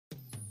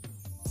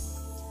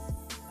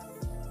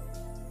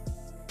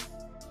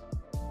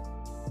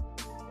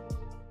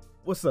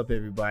What's up,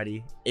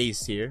 everybody?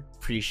 Ace here.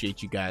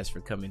 Appreciate you guys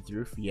for coming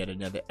through for yet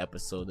another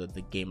episode of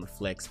the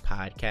GamerFlex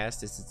podcast.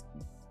 This is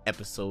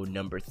episode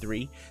number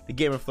 3. The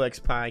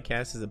GamerFlex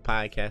podcast is a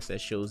podcast that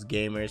shows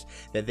gamers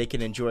that they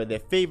can enjoy their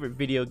favorite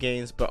video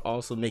games, but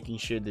also making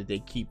sure that they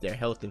keep their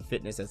health and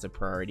fitness as a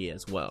priority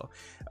as well.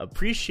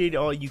 Appreciate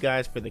all you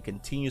guys for the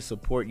continued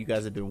support. You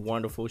guys have been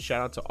wonderful.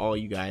 Shout out to all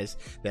you guys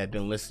that have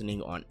been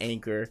listening on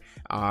Anchor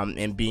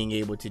and being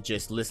able to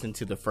just listen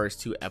to the first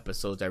 2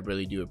 episodes. I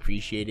really do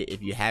appreciate it.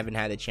 If you haven't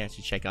had a chance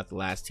to check out the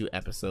last 2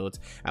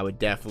 episodes, I would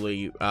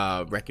definitely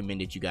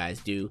recommend that you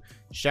guys do.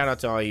 Shout out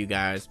to all you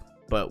guys.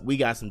 But we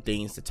got some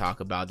things to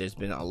talk about. There's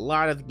been a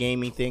lot of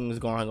gaming things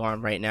going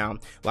on right now.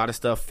 A lot of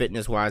stuff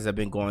fitness wise I've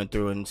been going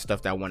through and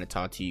stuff that I want to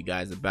talk to you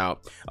guys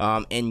about.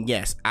 And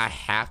yes, I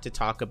have to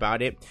talk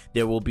about it.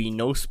 There will be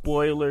no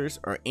spoilers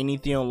or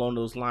anything along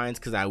those lines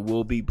because I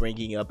will be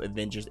bringing up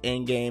Avengers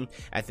Endgame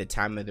at the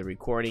time of the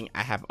recording.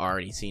 I have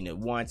already seen it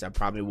once. I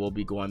probably will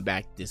be going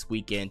back this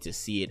weekend to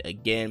see it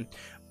again.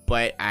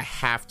 But I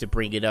have to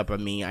bring it up. I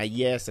mean, I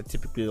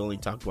typically only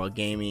talk about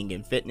gaming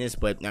and fitness,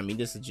 but I mean,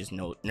 this is just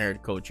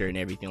nerd culture and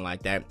everything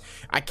like that.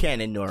 I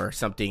can't ignore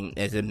something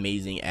as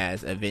amazing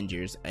as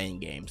Avengers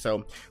Endgame.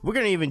 So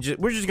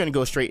we're just gonna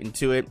go straight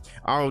into it.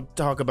 I'll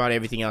talk about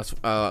everything else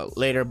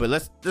later, but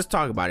let's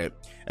talk about it.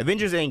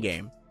 Avengers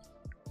Endgame.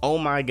 Oh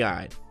my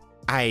God.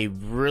 I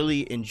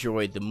really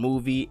enjoyed the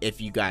movie.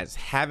 If you guys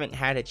haven't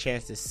had a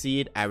chance to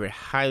see it, I would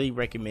highly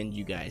recommend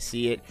you guys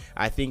see it.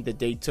 I think that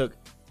they took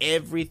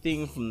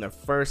everything from the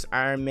first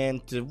Iron Man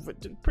to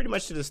pretty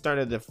much to the start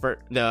of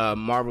the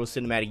Marvel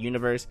Cinematic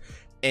Universe,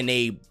 and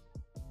they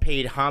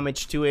paid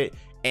homage to it,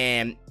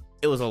 and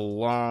it was a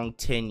long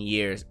 10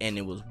 years and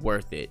it was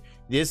worth it.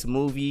 This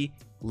movie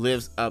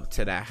lives up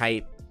to the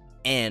hype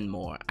and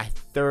more. I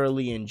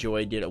thoroughly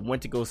enjoyed it. I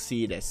went to go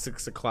see it at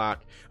 6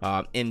 o'clock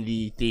in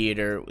the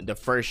theater, the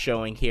first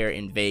showing here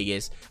in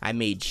Vegas. I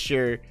made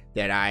sure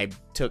that I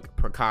took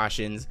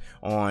precautions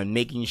on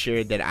making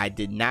sure that I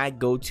did not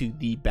go to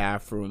the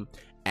bathroom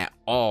at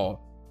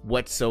all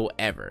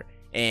whatsoever.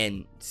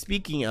 And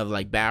speaking of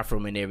like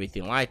bathroom and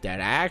everything like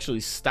that, I actually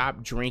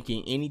stopped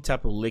drinking any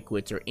type of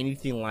liquids or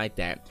anything like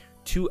that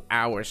 2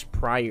 hours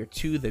prior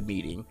to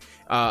the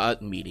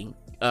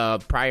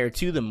prior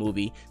to the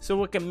movie,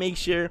 so I can make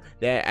sure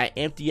that I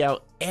empty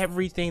out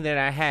everything that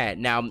I had.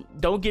 Now,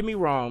 don't get me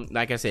wrong,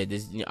 like I said,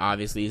 this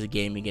obviously is a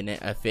gaming and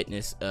a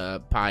fitness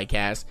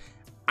podcast.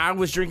 I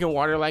was drinking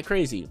water like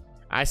crazy.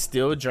 I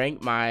still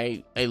drank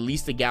at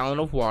least a gallon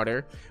of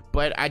water,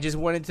 but I just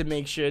wanted to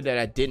make sure that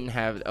I didn't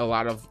have a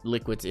lot of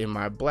liquids in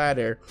my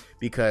bladder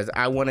because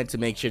I wanted to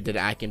make sure that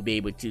I can be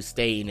able to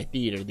stay in the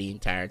theater the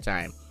entire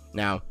time.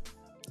 Now,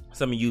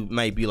 some of you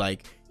might be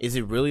like, is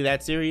it really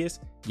that serious?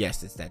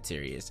 Yes, it's that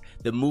serious.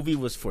 The movie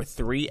was for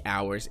 3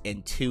 hours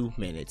and 2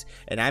 minutes,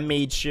 and I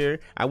made sure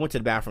I went to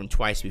the bathroom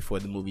twice before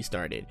the movie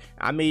started.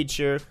 I made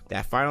sure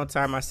that final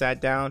time I sat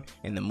down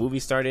and the movie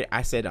started,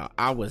 I said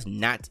I was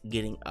not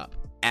getting up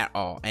at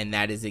all, and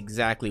that is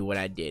exactly what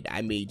I did.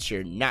 I made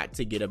sure not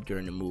to get up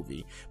during the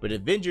movie. But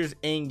Avengers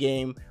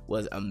Endgame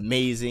was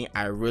amazing.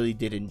 I really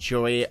did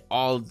enjoy it.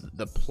 All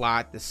the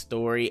plot, the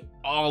story,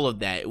 all of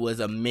that, it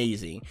was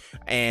amazing.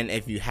 And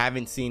if you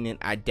haven't seen it,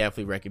 I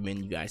definitely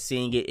recommend you guys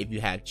seeing it. If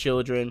you have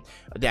children,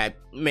 that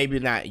maybe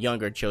not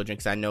younger children,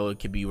 because I know it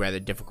could be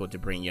rather difficult to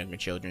bring younger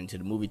children to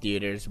the movie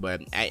theaters,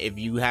 but if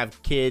you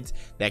have kids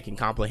that can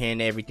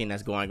comprehend everything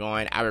that's going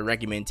on, I would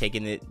recommend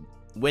taking them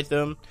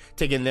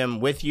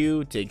with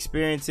you to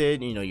experience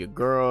it. You know, your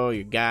girl,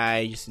 your guy,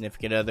 your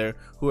significant other,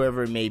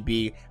 whoever it may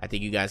be. I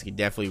think you guys could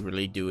definitely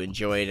really do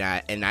enjoy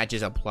it, and I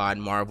just applaud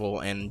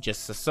Marvel and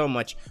just so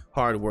much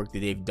hard work that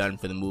they've done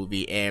for the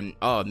movie. And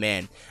oh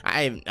man,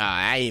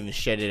 I even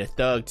shedded a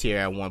thug tear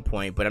at one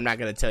point, but I'm not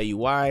gonna tell you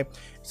why.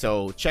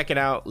 So check it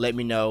out. Let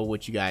me know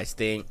what you guys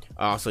think.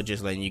 Also,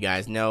 just letting you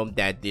guys know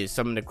that there's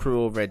some of the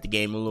crew over at the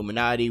Game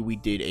Illuminati. We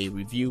did a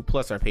review,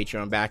 plus our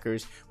Patreon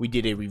backers. We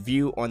did a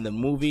review on the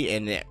movie,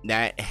 and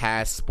that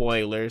has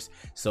spoilers.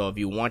 So if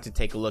you want to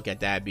take a look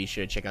at that, be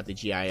sure to check out the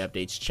GI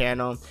Updates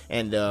channel,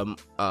 and the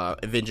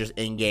Avengers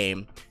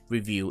Endgame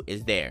review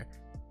is there.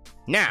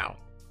 Now,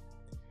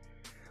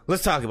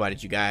 let's talk about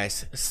it, you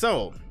guys.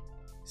 So,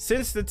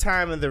 since the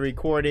time of the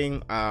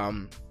recording,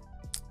 I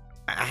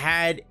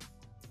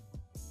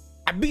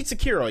beat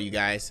Sekiro, you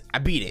guys. I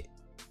beat it.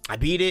 I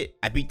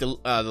beat the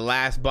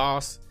last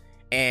boss,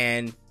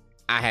 and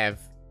I have,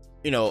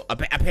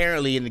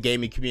 apparently in the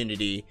gaming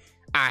community,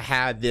 I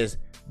have this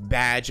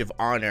badge of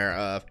honor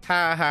of,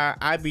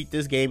 I beat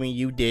this game and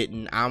you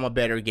didn't. I'm a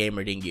better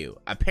gamer than you.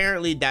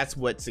 Apparently that's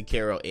what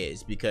Sekiro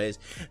is, because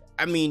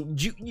I mean,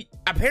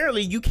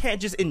 apparently you can't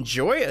just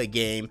enjoy a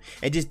game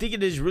and just think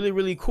it is really,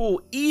 really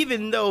cool,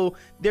 even though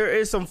there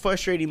is some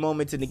frustrating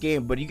moments in the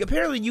game. But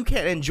apparently you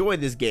can't enjoy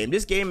this game.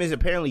 This game is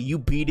apparently you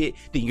beat it,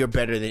 then you're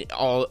better than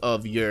all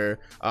of your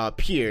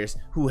peers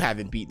who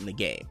haven't beaten the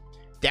game.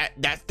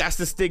 That's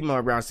the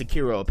stigma around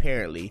Sekiro,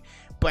 apparently.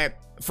 But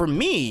for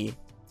me,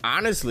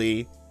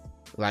 honestly,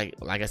 like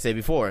I said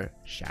before,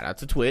 shout out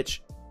to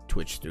Twitch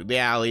through the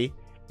alley,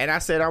 and I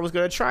said I was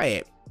gonna try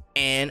it.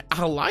 and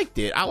I liked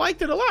it. I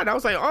liked it a lot. I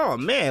was like, oh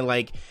man,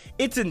 like,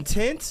 it's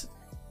intense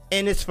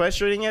and it's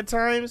frustrating at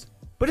times,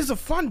 but it's a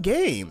fun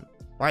game.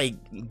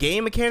 Like,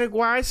 game mechanic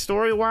wise,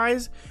 story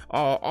wise,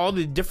 all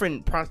the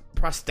different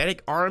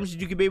prosthetic arms that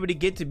you could be able to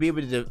get to be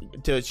able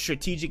to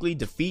strategically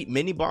defeat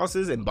mini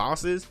bosses and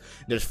bosses.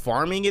 There's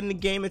farming in the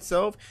game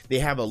itself. They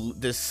have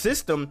the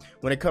system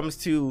when it comes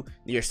to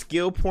your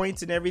skill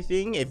points and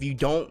everything. If you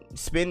don't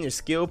spend your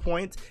skill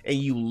points and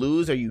you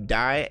lose or you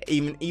die,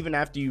 even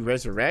after you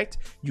resurrect,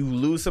 you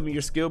lose some of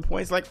your skill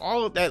points. Like,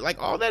 all of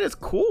that is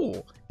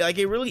cool. Like,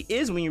 it really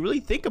is when you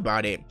really think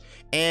about it.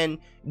 And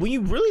when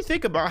you really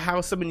think about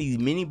how some of these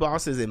mini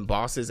bosses and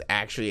bosses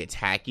actually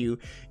attack you,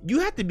 you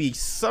have to be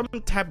some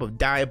type of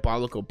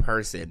diabolical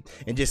person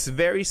and just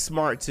very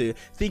smart to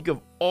think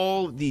of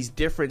all these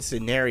different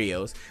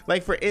scenarios.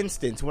 Like, for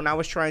instance, when I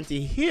was trying to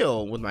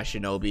heal with my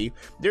shinobi,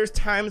 there's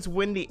times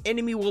when the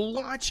enemy will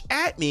launch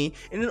at me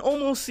and it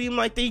almost seemed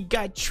like they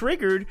got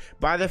triggered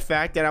by the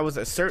fact that I was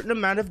a certain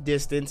amount of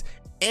distance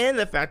and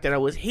the fact that I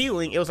was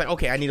healing. It was like,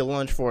 okay, I need to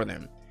launch for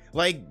them.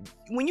 Like,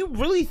 when you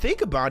really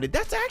think about it,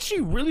 that's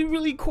actually really,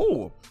 really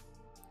cool.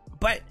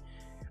 But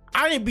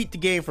I didn't beat the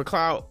game for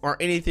clout or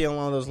anything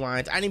along those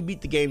lines. I didn't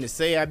beat the game to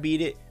say I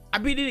beat it. I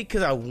beat it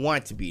because I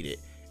want to beat it.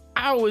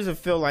 I always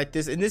feel like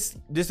this, and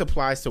this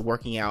applies to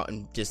working out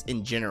and just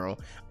in general.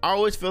 I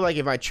always feel like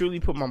if I truly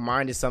put my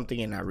mind to something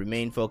and I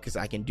remain focused,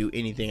 I can do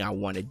anything I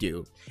want to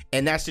do.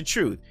 And that's the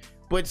truth.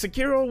 But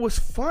Sekiro was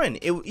fun.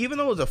 Even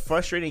though it was a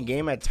frustrating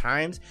game at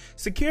times,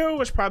 Sekiro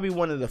was probably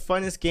one of the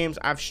funnest games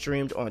I've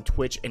streamed on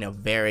Twitch in a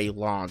very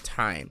long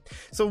time.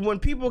 So when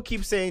people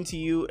keep saying to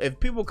you, if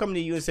people come to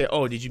you and say,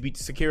 oh, did you beat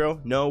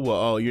Sekiro? No? Well,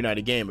 oh, you're not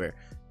a gamer.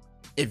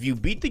 If you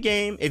beat the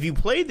game, if you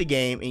played the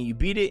game and you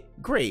beat it,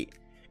 great.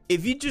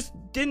 If you just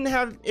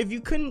if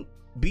you couldn't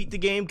beat the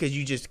game because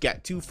you just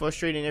got too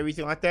frustrated and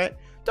everything like that,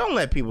 don't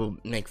let people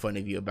make fun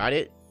of you about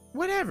it.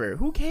 Whatever,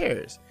 who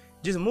cares?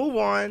 Just move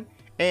on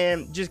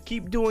and just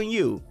keep doing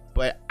you.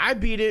 But I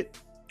beat it.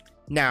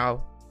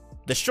 Now,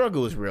 the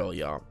struggle is real,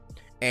 y'all.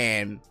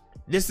 And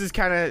this is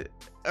kind of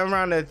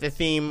around the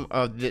theme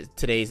of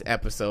today's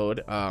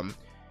episode.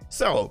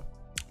 So,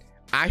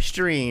 I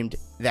streamed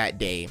that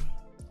day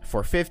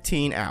for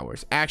 15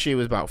 hours. Actually, it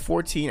was about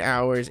 14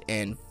 hours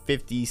and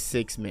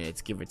 56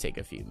 minutes, give or take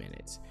a few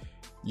minutes.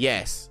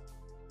 Yes,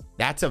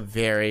 that's a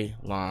very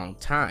long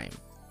time.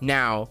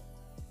 Now,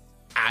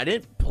 I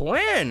didn't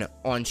plan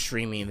on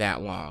streaming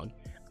that long.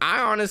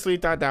 I honestly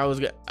thought that was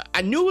good.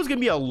 I knew it was gonna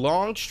be a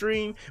long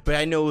stream, but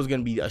I knew it was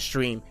gonna be a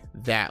stream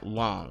that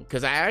long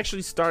because I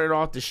actually started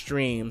off the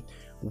stream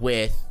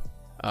with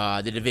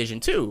the Division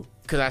 2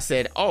 because I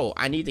said, oh,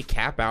 I need to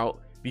cap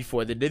out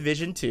before the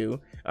Division 2,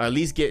 or at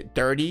least get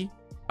 30,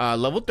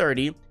 level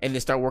 30, and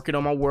then start working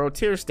on my world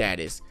tier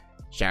status.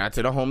 Shout out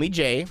to the homie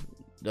Jay,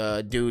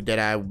 the dude that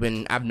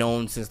I've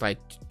known since like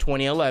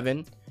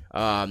 2011.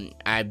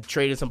 I've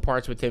traded some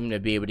parts with him to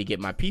be able to get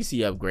my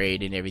PC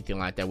upgrade and everything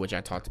like that, which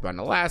I talked about in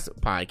the last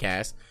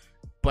podcast.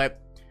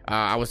 But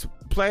I was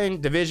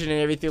playing Division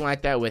and everything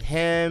like that with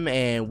him,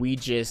 and we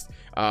just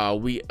I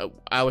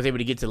was able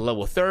to get to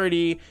level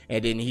 30,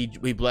 and then he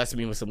blessed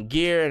me with some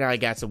gear, and I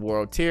got some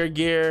world tier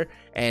gear,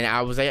 and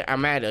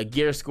I'm at a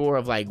gear score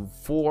of like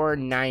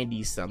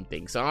 490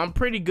 something, so I'm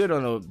pretty good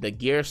on the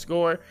gear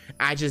score.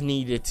 I just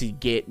needed to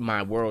get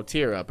my world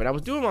tier up, and I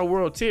was doing my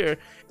world tier,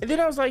 and then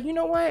I was like, you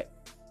know what?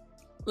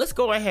 Let's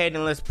go ahead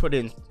and let's put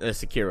in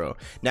Sekiro.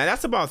 Now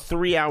that's about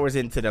 3 hours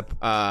into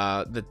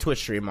the Twitch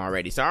stream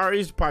already. So I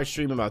already probably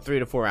streaming about 3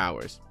 to 4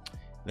 hours.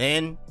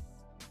 Then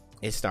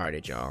it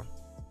started, y'all.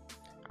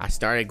 I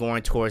started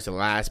going towards the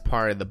last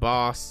part of the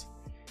boss,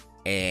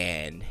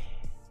 and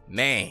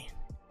man,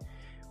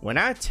 when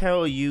I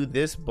tell you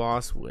this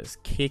boss was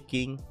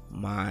kicking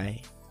my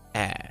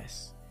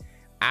ass,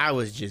 I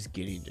was just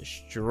getting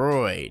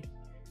destroyed.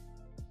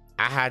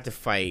 I had to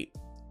fight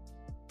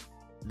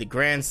the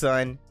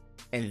grandson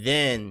and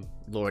then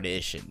Lord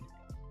Ishin.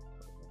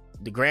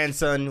 The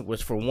grandson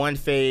was for 1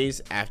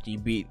 phase. After you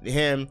beat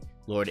him,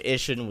 Lord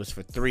Ishin was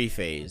for 3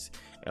 phase.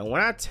 And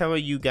when I tell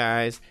you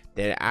guys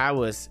that I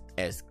was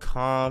as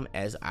calm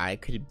as I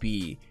could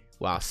be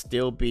while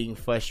still being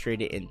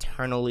frustrated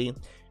internally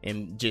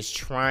and just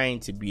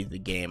trying to beat the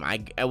game,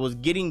 I was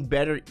getting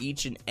better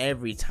each and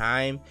every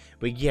time.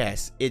 But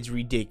yes, it's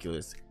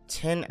ridiculous.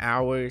 10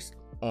 hours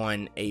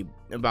on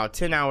about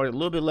 10 hours, a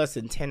little bit less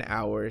than 10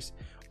 hours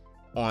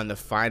on the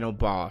final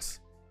boss.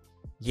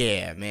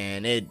 Yeah,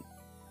 man,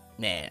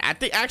 I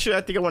think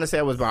I want to say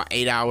it was about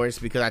 8 hours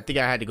because I think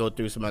I had to go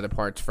through some other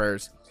parts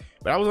first.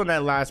 But I was on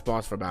that last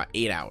boss for about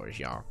 8 hours,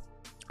 y'all.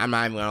 I'm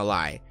not even gonna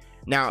lie.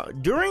 Now,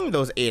 during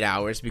those 8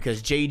 hours,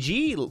 because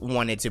JG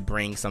wanted to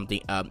bring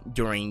something up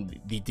during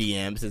the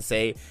DMs and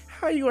say,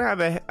 how are you gonna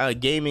have a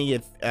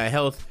gaming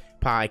health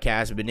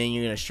podcast, but then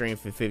you're gonna stream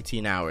for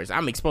 15 hours?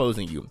 I'm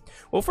exposing you.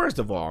 Well, first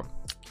of all,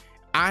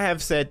 I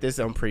have said this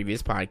on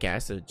previous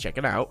podcasts, so check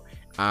it out.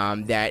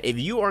 that if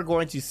you are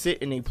going to sit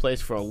in a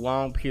place for a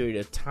long period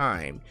of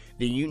time,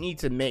 then you need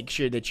to make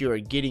sure that you are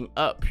getting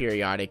up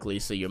periodically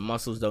so your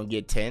muscles don't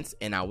get tense.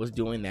 And I was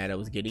doing that. I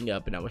was getting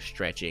up and I was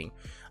stretching.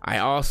 I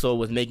also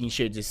was making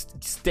sure to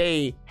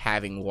stay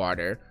having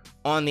water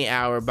on the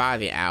hour, by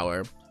the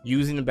hour,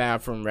 using the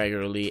bathroom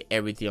regularly,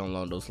 everything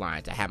along those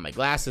lines. I had my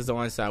glasses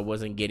on so I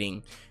wasn't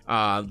getting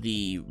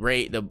the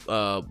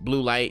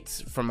blue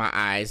lights from my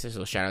eyes.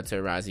 So shout out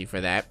to Razi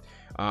for that.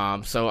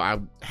 So I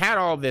had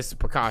all this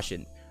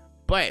precaution.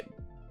 But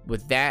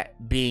with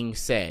that being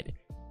said,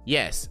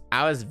 yes,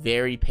 I was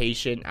very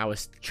patient. I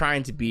was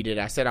trying to beat it.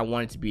 I said I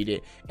wanted to beat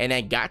it. And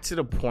I got to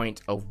the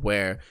point of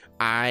where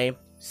I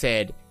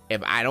said,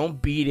 if I don't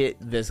beat it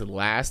this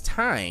last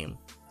time,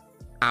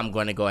 I'm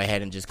going to go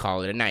ahead and just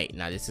call it a night.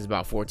 Now, this is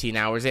about 14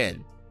 hours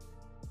in.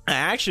 I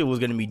actually was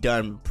going to be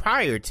done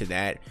prior to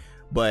that,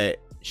 but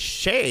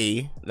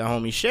Shay, the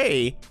homie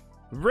Shay,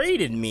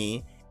 raided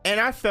me, and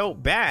I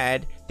felt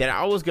bad that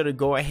I was going to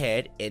go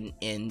ahead and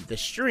end the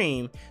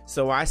stream.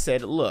 So I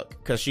said, look,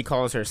 because she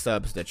calls her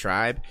subs the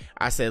tribe.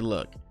 I said,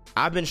 look,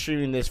 I've been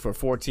streaming this for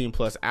 14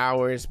 plus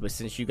hours, but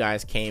since you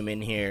guys came in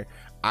here,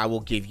 I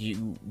will give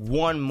you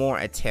one more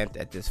attempt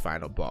at this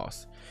final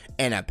boss.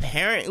 And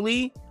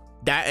apparently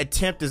that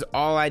attempt is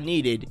all I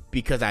needed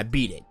because I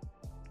beat it.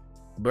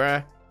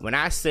 Bruh, when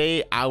I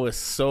say I was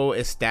so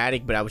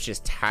ecstatic, but I was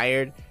just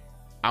tired,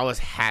 I was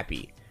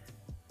happy.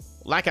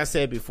 Like I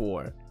said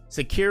before,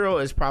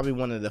 Sekiro is probably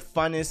one of the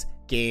funnest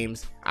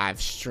games I've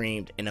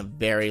streamed in a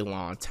very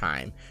long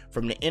time.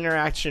 From the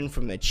interaction,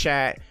 from the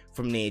chat,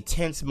 from the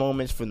intense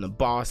moments, from the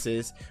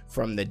bosses,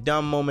 from the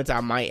dumb moments I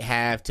might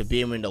have to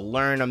be able to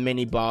learn a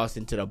mini boss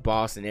into the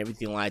boss and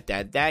everything like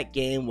that. That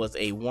game was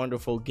a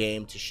wonderful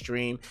game to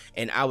stream,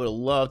 and I would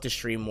love to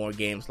stream more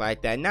games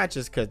like that, not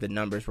just because the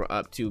numbers were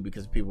up too,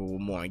 because people were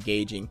more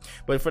engaging,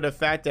 but for the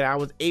fact that I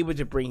was able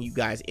to bring you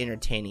guys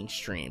entertaining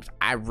streams.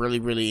 I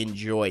really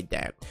enjoyed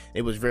that.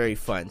 It was very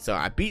fun. So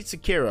I beat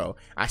Sekiro.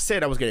 I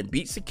said I was going to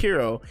beat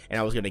Sekiro, and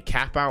I was going to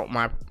cap out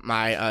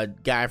my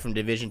guy from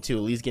Division 2,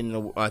 at least getting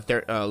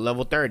the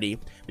level 30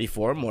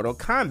 before Mortal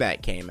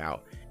Kombat came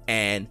out.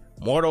 And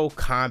Mortal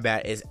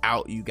Kombat is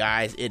out, you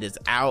guys. It is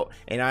out.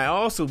 And I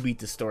also beat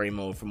the story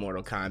mode for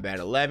Mortal Kombat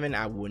 11.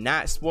 I will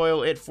not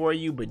spoil it for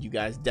you, but you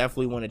guys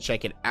definitely want to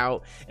check it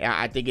out. And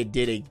I think it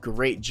did a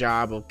great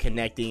job of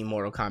connecting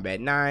Mortal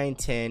Kombat 9,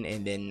 10,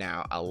 and then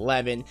now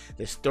 11.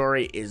 The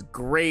story is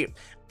great.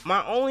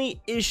 My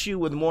only issue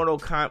with Mortal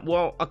Kombat,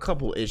 well, a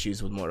couple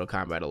issues with Mortal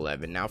Kombat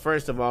 11. Now,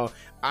 first of all,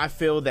 I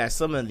feel that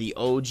some of the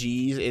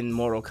OGs in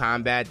Mortal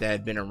Kombat that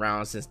have been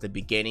around since the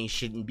beginning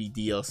shouldn't be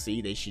DLC.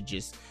 If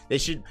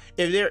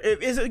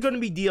it's going to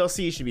be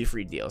DLC, it should be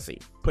free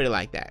DLC. Put it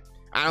like that.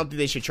 I don't think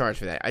they should charge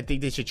for that. I think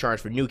they should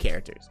charge for new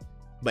characters.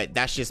 But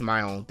that's just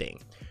my own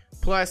thing.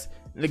 Plus,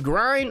 the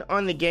grind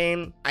on the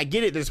game, I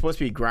get it, there's supposed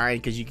to be a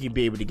grind because you can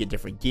be able to get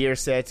different gear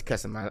sets,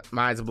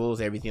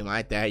 customizables, everything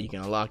like that. You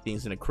can unlock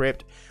things in the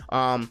crypt.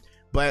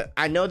 But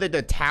I know that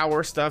the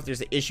tower stuff, there's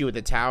an issue with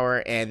the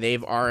tower, and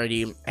they've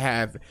already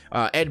have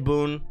Ed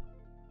Boon,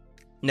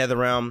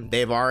 NetherRealm,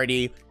 they've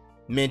already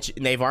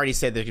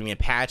said there's gonna be a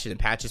patch, and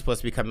the patch is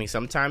supposed to be coming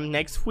sometime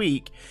next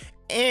week.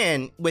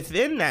 And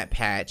within that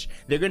patch,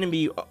 they're gonna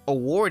be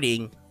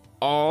awarding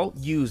all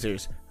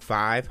users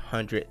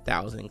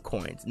 500,000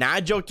 coins. Now,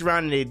 I joked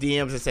around in the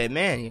DMs and said,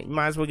 man, you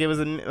might as well give us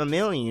a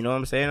million. You know what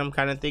I'm saying? I'm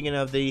kind of thinking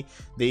of the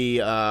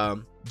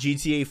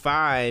GTA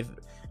 5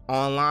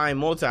 online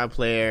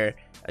multiplayer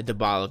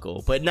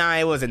debacle, but nah,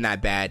 it wasn't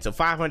that bad. So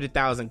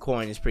 500,000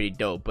 coin is pretty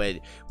dope. But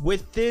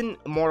within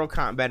Mortal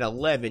Kombat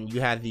 11,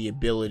 you have the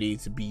ability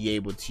to be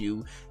able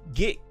to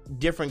get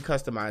different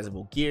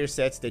customizable gear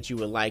sets that you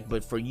would like,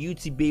 but for you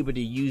to be able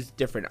to use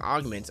different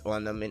augments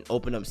on them and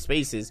open up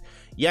spaces,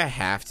 you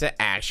have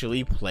to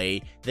actually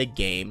play the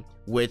game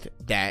with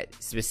that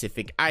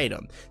specific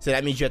item. So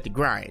that means you have to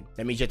grind.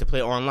 That means you have to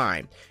play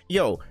online.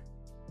 Yo,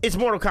 it's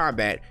Mortal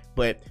Kombat,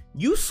 but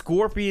you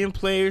Scorpion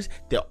players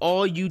that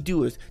all you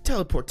do is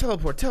teleport,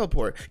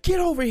 get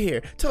over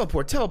here,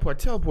 teleport,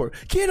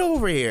 get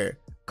over here.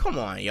 Come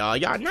on, y'all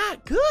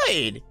not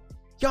good.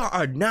 Y'all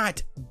are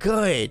not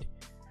good.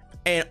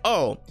 And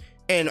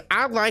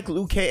I like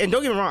Liu Kang, and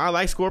don't get me wrong, I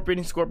like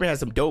Scorpion. Scorpion has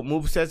some dope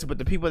movesets, but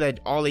the people that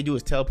all they do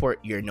is teleport,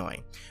 you're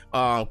annoying.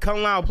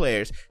 Kung Lao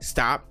players,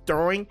 stop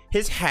throwing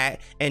his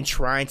hat and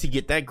trying to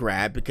get that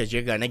grab, because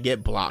you're gonna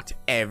get blocked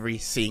every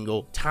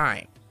single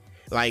time.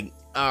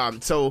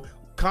 So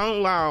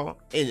Kung Lao,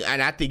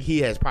 and I think he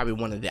has probably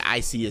one of the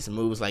iciest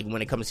moves, like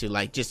when it comes to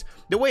like just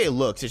the way it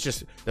looks. It's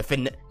just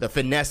the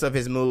finesse of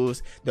his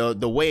moves,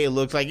 the way it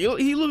looks. Like he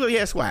looks like he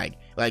has swag.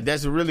 Like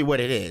that's really what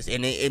it is,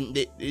 and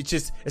it's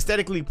just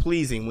aesthetically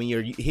pleasing when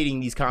you're hitting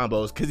these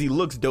combos, because he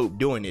looks dope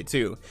doing it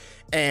too.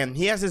 And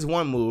he has this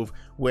one move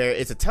where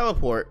it's a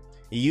teleport.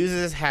 He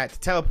uses his hat to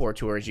teleport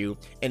towards you,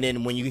 and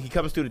then when he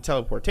comes through the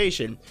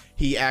teleportation,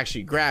 he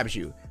actually grabs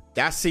you.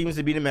 that seems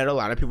to be the meta. A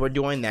lot of people are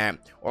doing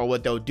that. Or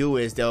what they'll do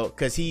is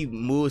because he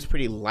moves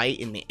pretty light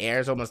in the air,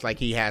 it's almost like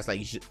he has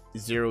like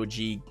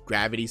 0G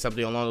gravity,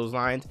 something along those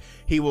lines.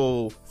 He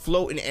will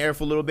float in the air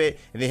for a little bit,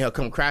 and then he'll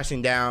come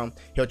crashing down.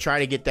 He'll try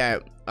to get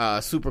that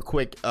super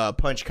quick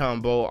punch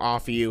combo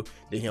off of you.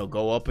 Then he'll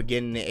go up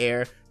again in the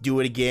air, do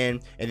it again,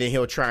 and then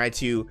he'll try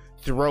to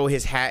throw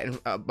his hat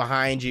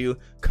behind you,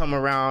 come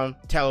around,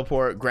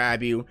 teleport,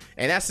 grab you,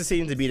 and that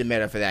seems to be the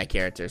meta for that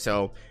character.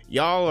 So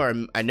y'all are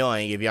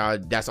annoying if y'all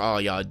that's all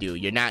y'all do.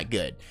 You're not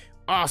good.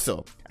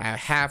 Also, I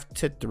have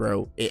to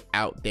throw it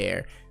out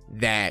there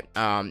that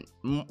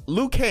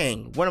Liu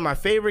Kang, one of my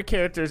favorite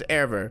characters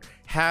ever,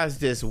 has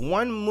this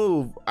one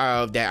move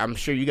that I'm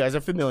sure you guys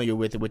are familiar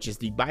with, which is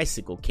the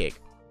bicycle kick.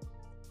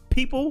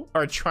 People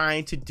are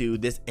trying to do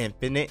this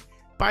infinite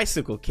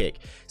bicycle kick.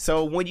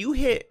 So when you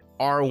hit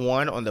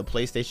R1 on the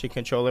PlayStation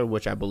controller,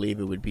 which I believe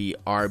it would be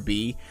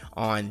RB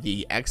on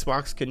the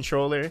Xbox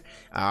controller,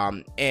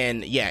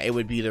 and yeah, it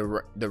would be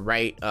the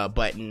right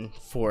button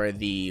for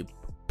the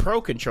Pro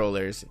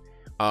controllers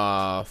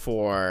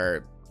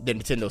for the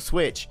Nintendo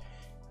Switch.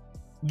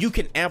 You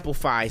can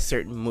amplify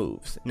certain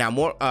moves. Now,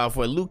 more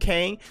for Liu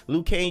Kang,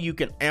 you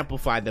can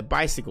amplify the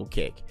bicycle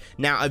kick.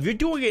 Now, if you're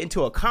doing it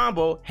into a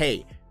combo,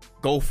 hey,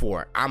 go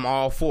for it. I'm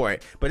all for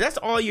it. But that's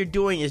all you're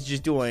doing is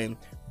just doing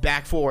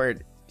back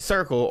forward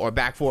circle or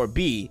back forward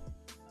B,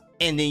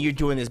 and then you're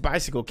doing this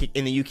bicycle kick,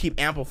 and then you keep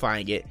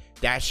amplifying it.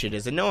 That shit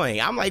is annoying.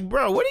 I'm like,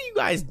 bro, what are you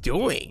guys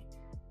doing?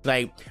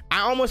 Like,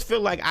 I almost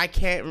feel like I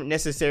can't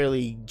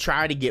necessarily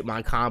try to get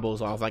my combos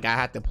off. Like, I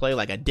have to play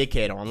like a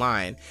dickhead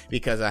online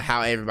because of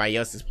how everybody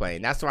else is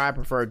playing. That's why I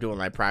prefer doing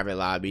like private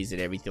lobbies and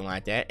everything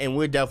like that. And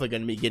we're definitely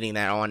going to be getting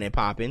that on and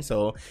popping.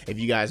 So if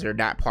you guys are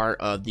not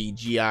part of the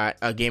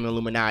GI Game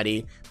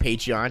Illuminati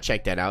Patreon,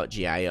 check that out.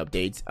 GI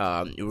updates.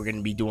 We're going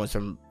to be doing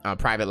some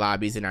private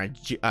lobbies in our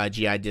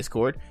GI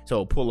Discord.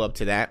 So pull up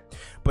to that.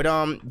 But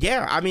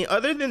yeah, I mean,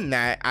 other than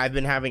that, I've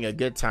been having a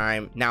good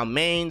time. Now,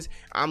 mains,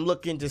 I'm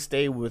looking to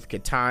stay with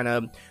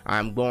Kitana.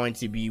 I'm going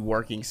to be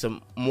working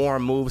some more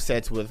move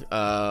sets with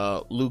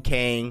Liu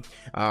Kang.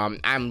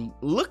 I'm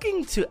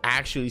looking to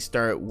actually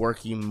start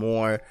working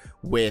more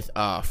with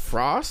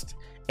Frost,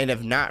 and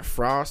if not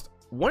Frost,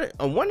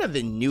 one of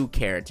the new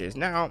characters.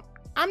 Now,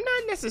 I'm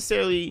not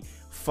necessarily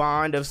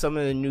fond of some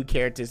of the new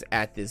characters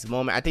at this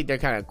moment. I think they're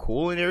kind of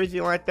cool and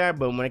everything like that,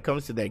 but when it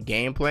comes to their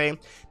gameplay,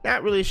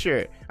 not really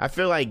sure. I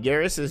feel like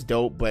Geras is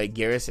dope, but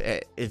Geras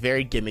is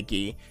very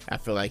gimmicky. I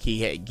feel like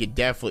he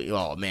definitely,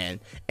 oh man.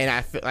 And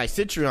I feel like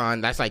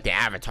Citron, that's like the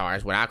Avatar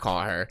is what I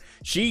call her.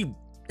 She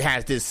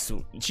has this,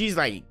 she's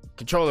like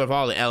controller of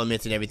all the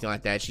elements and everything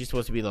like that. She's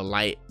supposed to be the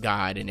light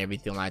god and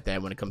everything like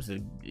that when it comes to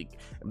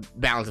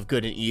balance of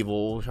good and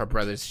evil. Her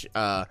brother's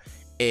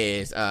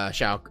is not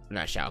Shao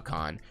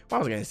Kahn. Well, I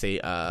was gonna say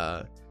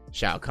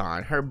Shao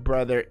Kahn. Her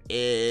brother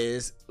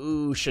is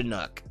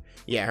Shinnok.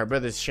 Yeah, her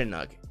brother's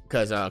Shinnok,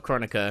 because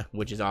Kronika,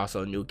 which is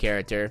also a new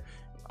character,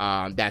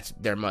 that's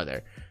their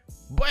mother.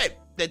 But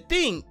the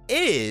thing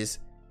is,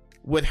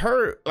 with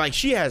her, like,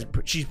 she's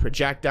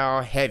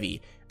projectile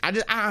heavy. I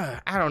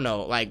don't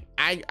know. Like,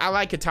 I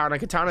like Kitana.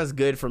 Kitana's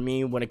good for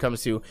me when it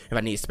comes to if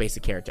I need to space a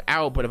character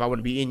out. But if I want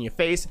to be in your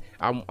face,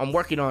 I'm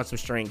working on some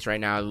strengths right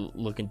now,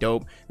 looking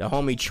dope. The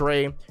homie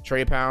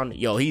Trey Pound,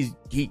 yo, he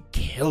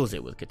kills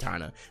it with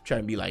Kitana.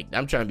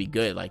 I'm trying to be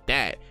good like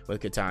that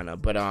with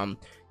Kitana. But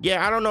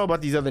yeah, I don't know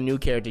about these other new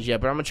characters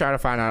yet, but I'm gonna try to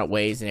find out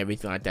ways and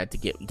everything like that to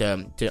get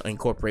them to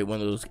incorporate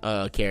one of those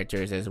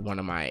characters as one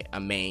of my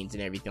mains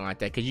and everything like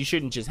that. Because you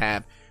shouldn't just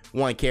have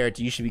one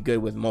character. You should be good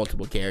with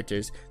multiple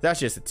characters. That's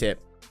just a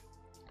tip.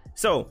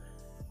 So,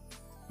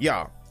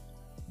 y'all,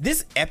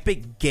 this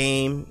Epic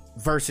Game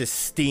versus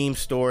Steam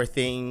Store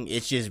thing,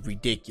 it's just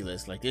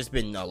ridiculous. Like, there's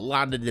been a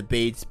lot of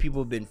debates.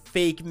 People have been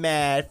fake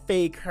mad,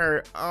 fake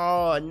hurt.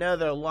 Oh,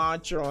 another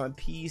launcher on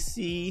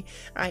PC.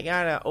 I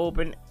gotta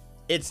open.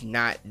 It's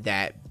not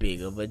that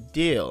big of a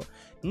deal.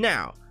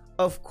 Now,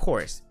 of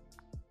course,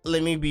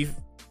 let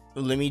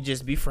me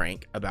just be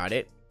frank about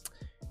it.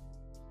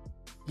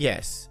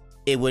 Yes,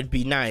 it would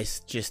be nice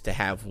just to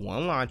have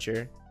one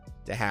launcher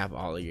to have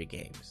all of your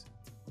games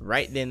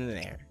right then and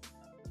there.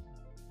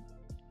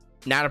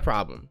 Not a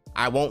problem.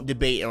 I won't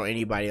debate on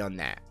anybody on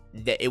that.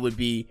 That it would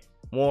be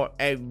more,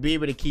 I'd be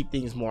able to keep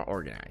things more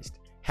organized.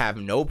 Have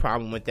no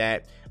problem with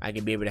that. I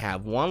can be able to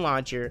have one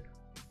launcher,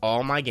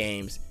 all my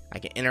games. I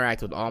can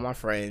interact with all my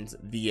friends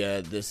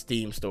via the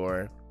Steam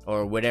store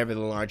or whatever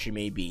the launcher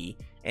may be,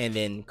 and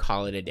then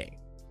call it a day.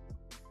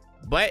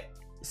 But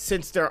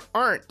since there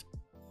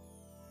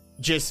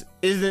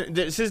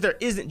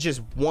isn't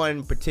just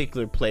one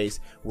particular place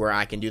where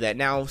I can do that.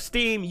 Now,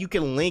 Steam, you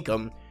can link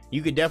them.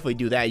 You could definitely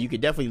do that. You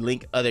could definitely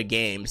link other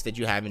games that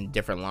you have in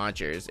different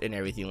launchers and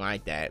everything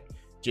like that.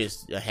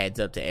 Just a heads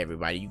up to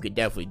everybody. You could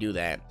definitely do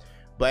that.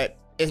 But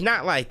it's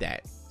not like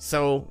that.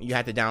 So you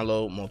have to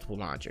download multiple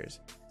launchers.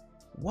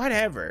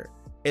 Whatever.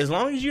 As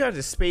long as you have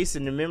the space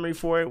and the memory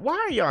for it, why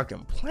are y'all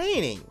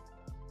complaining?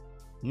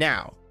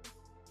 Now,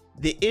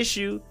 the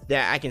issue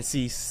that I can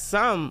see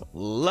some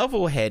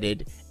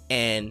level-headed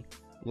and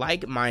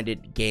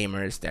like-minded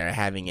gamers that are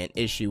having an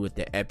issue with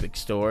the Epic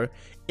Store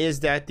is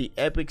that the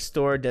Epic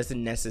Store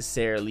doesn't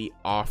necessarily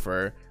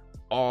offer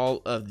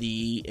all of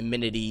the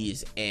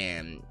amenities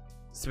and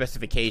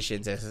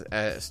specifications as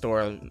a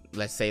store,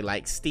 let's say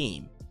like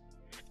Steam.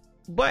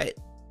 But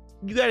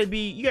you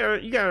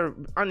gotta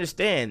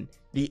understand,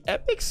 the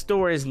Epic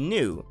Store is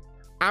new.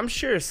 I'm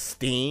sure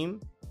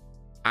Steam,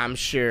 I'm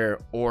sure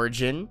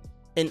Origin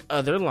and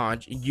other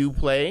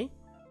Uplay,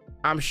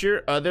 I'm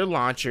sure other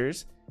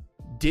launchers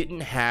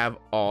didn't have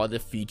all the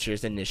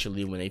features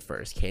initially when they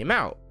first came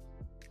out.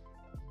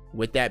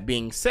 With that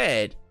being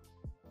said,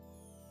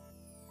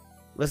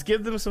 let's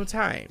give them some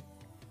time.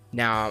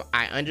 Now,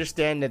 I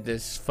understand that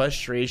there's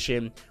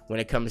frustration when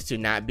it comes to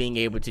not being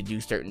able to do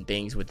certain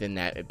things within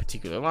that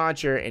particular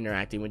launcher,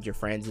 interacting with your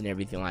friends and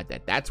everything like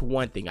that. That's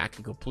one thing. I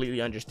can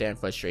completely understand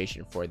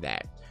frustration for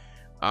that.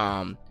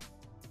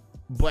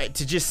 But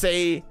to just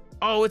say,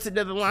 oh, it's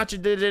another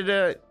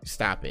launcher,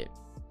 stop it.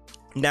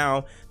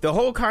 Now, the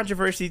whole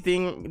controversy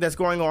thing that's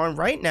going on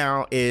right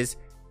now is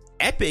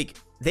Epic.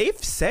 They've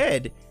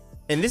said,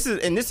 and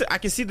this I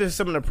can see there's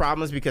some of the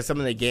problems because some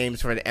of the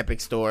games for the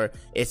Epic Store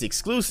is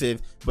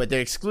exclusive, but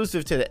they're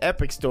exclusive to the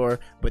Epic Store,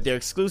 but they're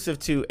exclusive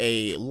to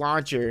a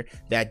launcher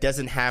that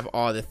doesn't have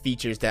all the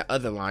features that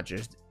other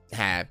launchers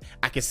have.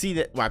 I can see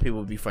that why people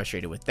would be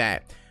frustrated with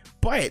that.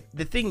 But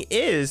the thing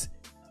is,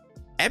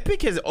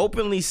 Epic has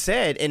openly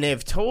said, and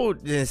they've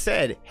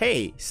said,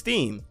 hey,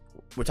 Steam,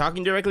 we're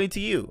talking directly to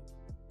you.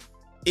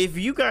 If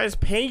you guys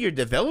pay your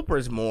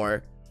developers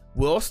more,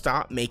 we'll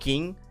stop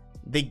making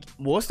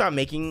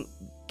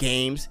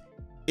games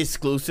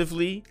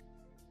exclusively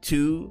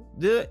to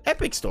the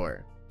Epic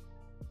Store.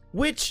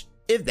 Which,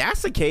 if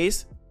that's the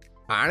case,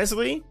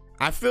 honestly,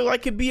 I feel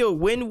like it'd be a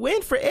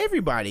win-win for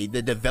everybody.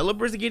 The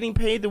developers are getting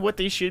paid what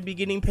they should be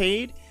getting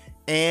paid,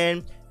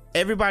 and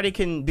everybody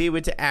can be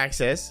able to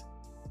access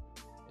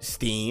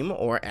Steam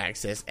or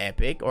access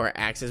Epic or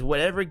access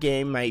whatever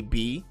game might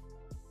be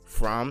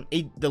from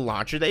the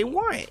launcher they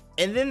want,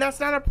 and then that's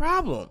not a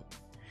problem.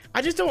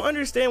 I just don't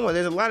understand why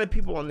there's a lot of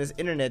people on this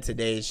internet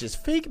today is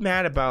just fake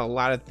mad about a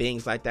lot of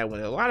things like that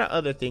when there's a lot of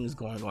other things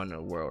going on in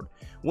the world.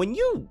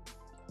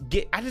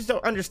 I just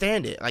don't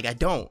understand it. Like, I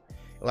don't.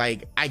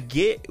 Like, I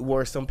get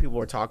where some people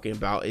are talking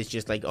about. It's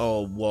just like,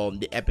 oh, well,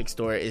 the Epic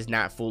Store is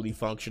not fully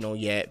functional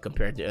yet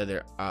compared to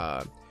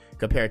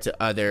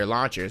other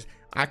launchers.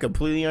 I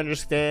completely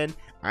understand.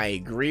 I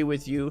agree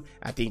with you.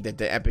 I think that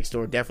the Epic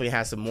Store definitely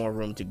has some more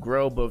room to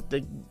grow, but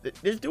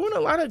they're doing a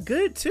lot of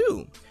good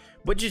too.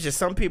 But just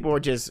some people are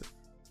just,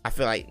 I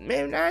feel like,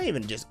 man, not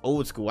even just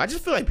old school. I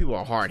just feel like people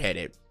are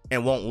hard-headed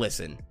and won't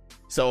listen.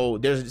 So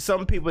there's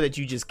some people that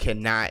you just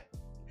cannot,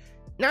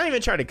 not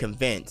even try to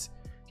convince.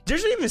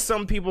 There's even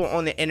some people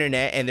on the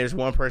internet, and there's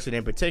one person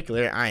in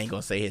particular, I ain't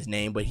gonna say his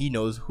name, but he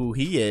knows who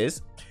he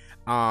is,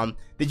 that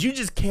you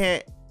just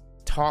can't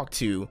talk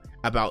to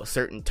about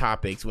certain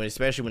topics,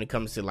 especially when it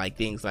comes to like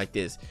things like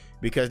this,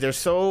 because they're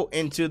so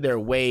into their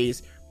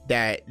ways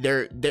that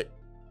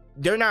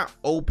they're not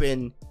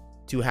open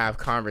to have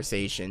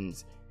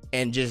conversations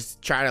and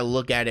just try to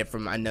look at it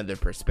from another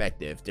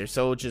perspective. They're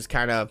so just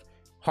kind of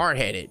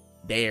hard-headed.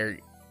 They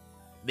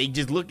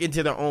just look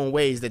into their own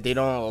ways that they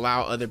don't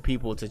allow other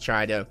people to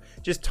try to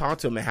just talk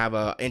to them and have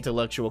a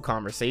intellectual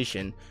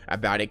conversation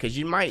about it, because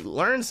you might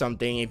learn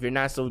something if you're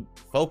not so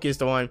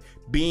focused on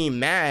being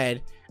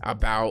mad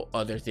about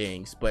other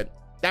things. But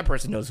that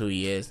person knows who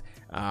he is.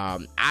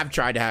 I've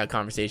tried to have a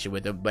conversation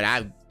with him, but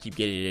I keep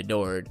getting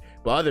ignored.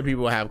 But other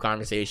people have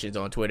conversations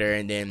on Twitter,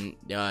 and then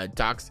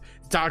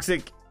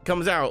toxic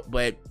comes out.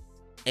 But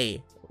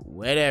hey,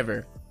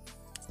 whatever.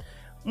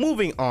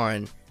 Moving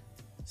on.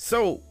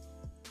 So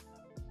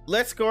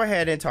let's go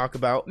ahead and talk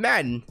about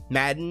Madden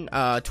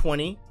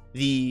 20.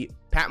 The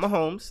Pat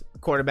Mahomes,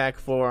 quarterback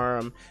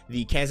for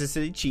the Kansas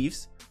City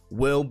Chiefs,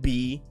 will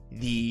be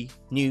the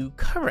new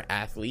cover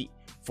athlete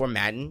for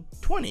Madden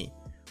 20,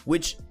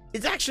 which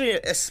is actually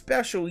a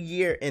special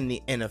year in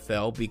the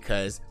NFL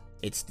because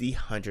it's the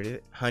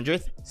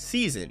 100th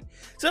season.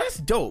 So that's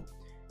dope.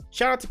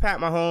 Shout out to Pat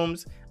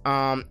Mahomes.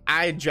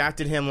 I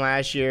drafted him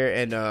last year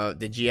in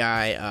the GI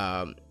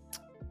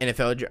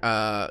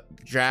NFL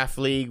draft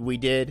league we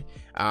did.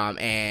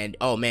 And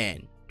oh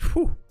man.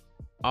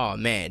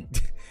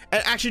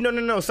 Actually,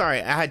 no.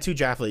 Sorry. I had two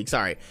draft leagues.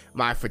 Sorry.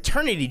 My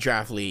fraternity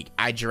draft league,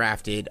 I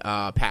drafted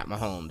Pat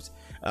Mahomes.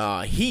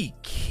 He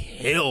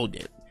killed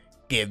it.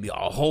 Gave me a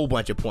whole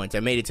bunch of points. I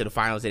made it to the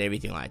finals and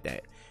everything like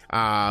that.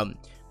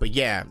 But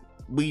yeah,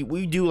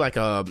 we do like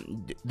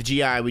the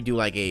GI. We do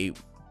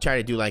try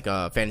to do like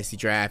a fantasy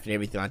draft and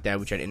everything like that.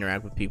 We try to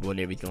interact with people and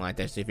everything like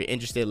that. So if you're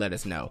interested, let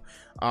us know.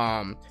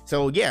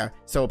 So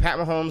Pat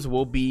Mahomes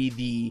will be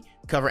the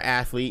cover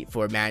athlete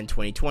for Madden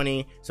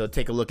 2020. So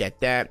take a look at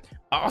that.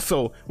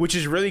 Also, which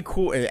is really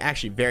cool and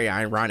actually very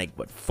ironic,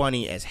 but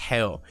funny as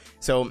hell.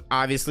 So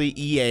obviously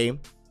EA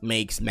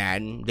makes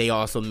Madden. They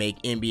also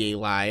make NBA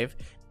Live,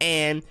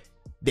 and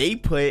they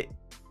put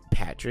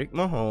Pat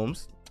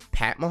Mahomes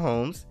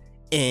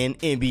in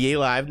NBA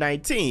Live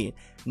 19.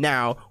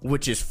 Now,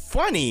 which is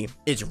funny,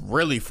 it's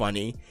really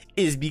funny,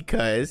 is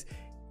because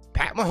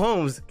Pat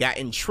Mahomes got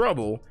in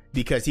trouble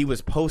because he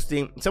was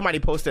posting, somebody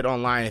posted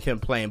online of him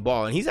playing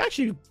ball, and he's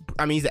actually,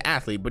 I mean, he's an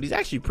athlete, but he's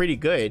actually pretty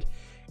good.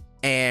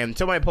 And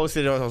somebody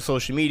posted it on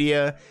social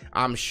media.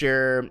 I'm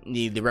sure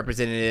the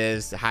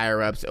representatives, the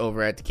higher ups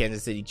over at the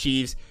Kansas City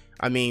Chiefs,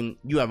 I mean,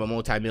 you have a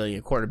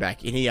multi-million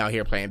quarterback and he out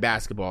here playing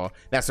basketball.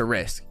 That's a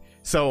risk.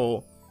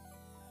 So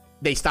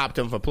they stopped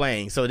him from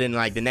playing. So then,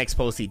 like, the next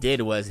post he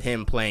did was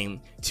him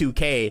playing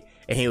 2K,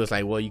 and he was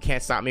like, well, you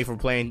can't stop me from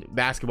playing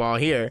basketball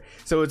here.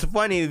 So it's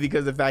funny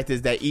because the fact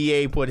is that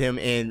EA put him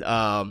in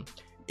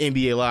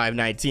NBA Live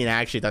 19. I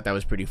actually thought that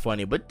was pretty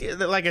funny, but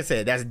like I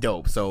said, that's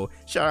dope. So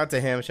shout out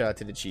to him, shout out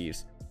to the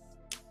Chiefs.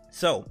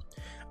 So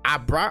I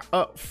brought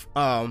up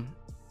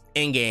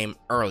in-game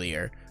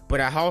earlier, but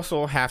I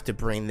also have to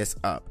bring this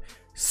up.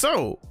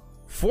 So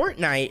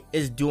Fortnite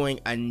is doing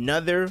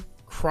another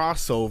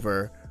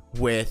crossover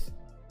with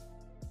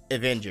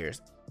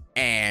Avengers,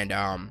 and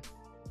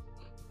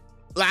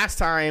last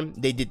time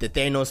they did the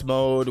Thanos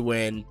mode.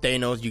 When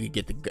Thanos, you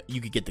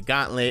could get the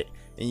gauntlet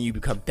and you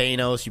become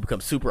Thanos, you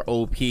become super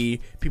OP.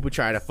 People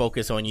try to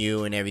focus on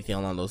you and everything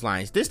along those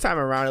lines. This time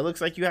around, it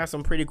looks like you have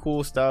some pretty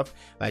cool stuff,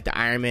 like the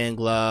Iron Man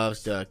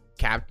gloves, the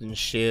Captain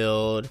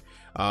Shield,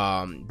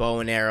 bow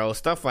and arrow,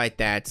 stuff like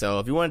that. So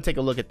if you want to take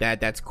a look at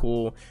that, that's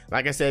cool.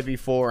 Like I said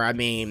before, I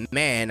mean,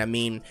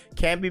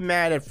 can't be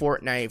mad at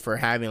Fortnite for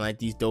having like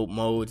these dope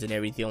modes and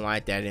everything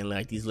like that, and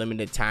like these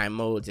limited time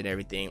modes and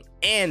everything,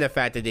 and the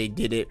fact that they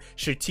did it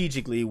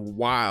strategically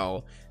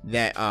while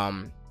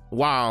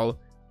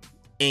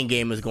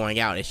in-game was going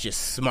out. It's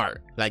just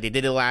smart. Like they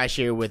did it last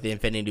year with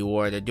Infinity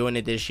War, they're doing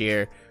it this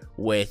year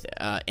with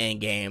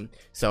Endgame.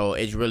 So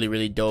it's really,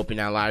 really dope. And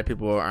a lot of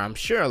people are, I'm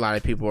sure a lot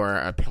of people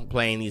are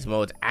playing these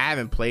modes. I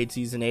haven't played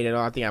Season 8 at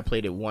all. I think I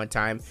played it one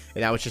time,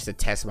 and that was just to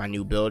test my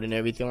new build and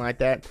everything like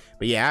that.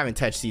 But yeah, I haven't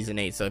touched Season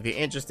 8. So if you're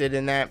interested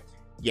in that,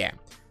 yeah.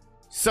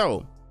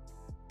 So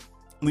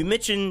we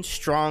mentioned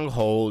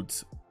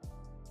strongholds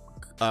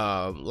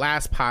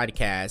last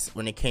podcast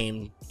when it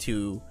came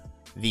to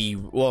the,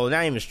 well,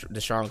 not even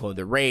the stronghold,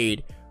 the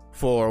raid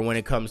for when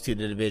it comes to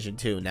the Division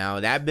 2. Now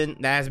that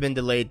has been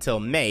delayed till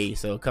May,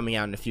 so coming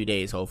out in a few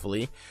days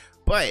hopefully.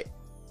 But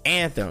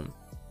Anthem,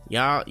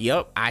 y'all,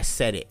 yep, I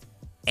said it,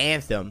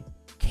 Anthem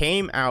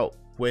came out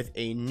with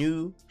a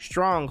new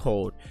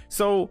stronghold.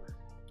 So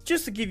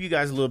just to give you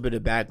guys a little bit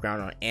of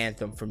background on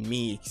Anthem, for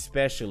me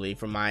especially,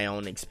 from my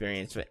own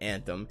experience with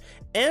Anthem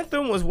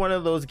was one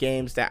of those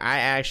games that I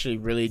actually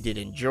really did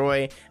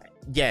enjoy.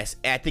 Yes,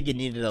 I think it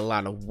needed a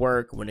lot of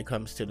work when it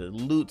comes to the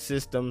loot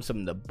system, some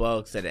of the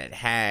bugs that it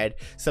had,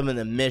 some of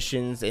the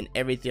missions and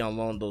everything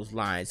along those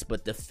lines.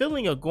 But the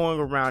feeling of going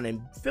around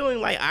and feeling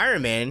like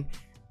Iron Man,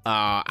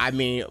 I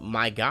mean,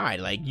 my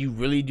God, like you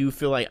really do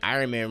feel like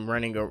Iron Man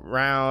running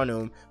around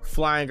and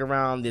flying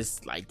around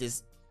this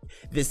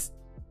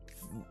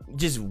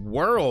just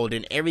world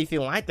and everything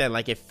like that.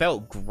 Like it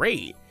felt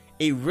great.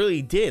 It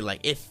really did.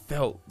 Like it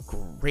felt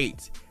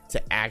great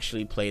to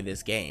actually play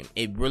this game.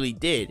 It really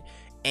did.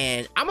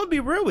 And I'm gonna be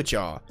real with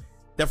y'all.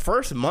 The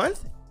first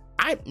month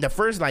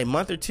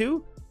or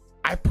two,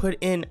 I put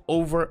in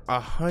over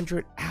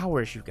 100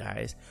 hours, you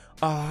guys.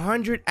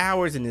 100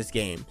 hours in this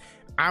game.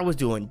 I was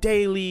doing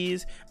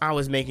dailies. I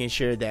was making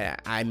sure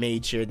that I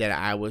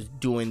was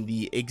doing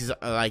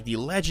the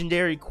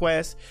legendary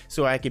quest,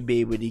 so I could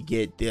be able to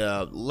get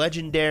the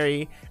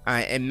legendary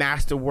and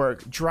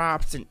masterwork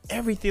drops and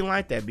everything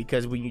like that.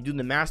 Because when you do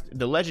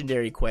the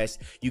legendary quest,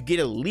 you get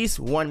at least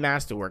one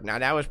masterwork. Now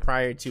that was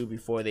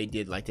before they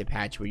did like the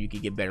patch where you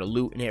could get better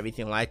loot and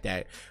everything like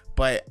that.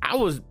 But I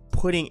was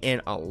putting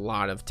in a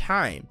lot of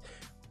time.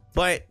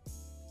 But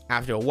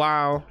after a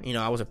while,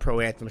 I was a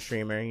pro Anthem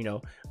streamer,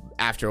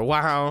 after a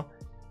while,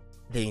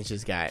 things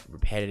just got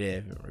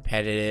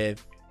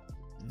repetitive.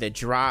 The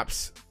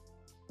drops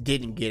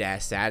didn't get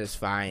as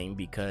satisfying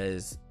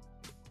because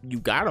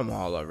you got them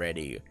all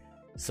already.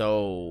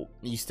 So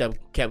you still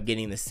kept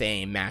getting the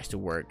same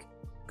masterwork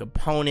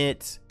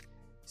components.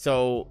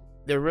 So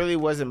there really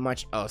wasn't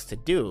much else to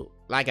do.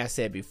 Like I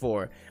said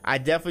before, I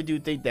definitely do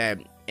think that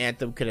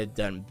Anthem could have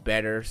done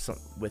better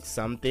with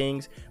some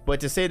things, but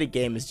to say the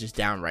game is just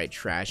downright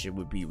trash, it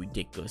would be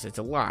ridiculous. It's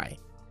a lie.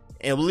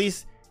 And at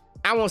least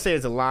I won't say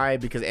it's a lie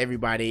because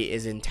everybody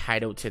is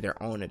entitled to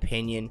their own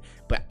opinion,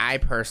 but I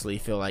personally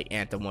feel like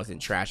Anthem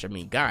wasn't trash. I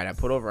mean, God, I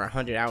put over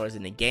 100 hours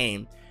in the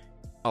game.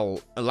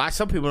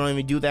 Some people don't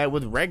even do that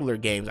with regular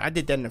games. I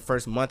did that in the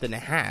first month and a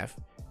half.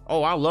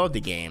 Oh, I love the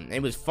game.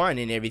 It was fun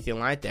and everything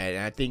like that.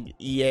 And I think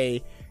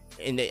EA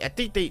and I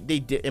think they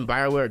did, and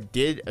BioWare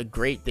did a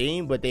great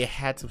thing, but they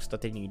had some stuff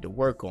they needed to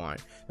work on.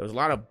 There was a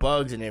lot of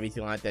bugs and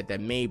everything like that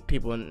that made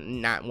people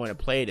not want to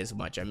play it as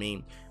much. I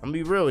mean, I'm gonna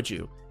be real with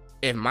you.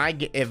 If my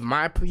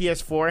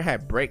PS4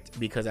 had bricked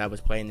because I was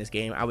playing this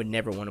game, I would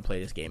never want to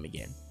play this game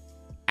again.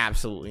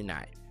 Absolutely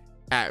not.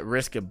 At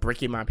risk of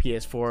bricking my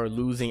PS4,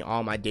 losing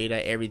all my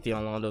data, everything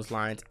along those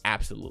lines,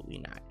 absolutely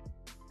not.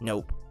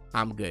 Nope,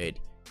 I'm good.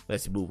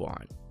 Let's move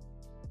on.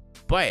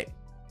 But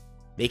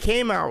they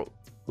came out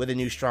with a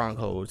new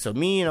stronghold. So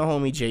me and a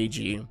homie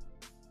JG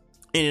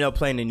ended up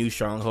playing the new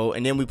stronghold,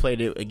 and then we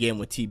played it again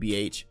with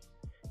TBH.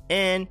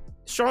 And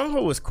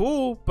Stronghold was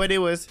cool, but it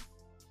was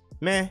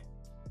meh.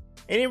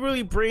 It didn't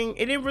really bring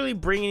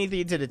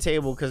anything to the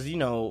table, because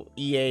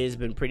EA has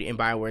been pretty, and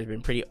BioWare has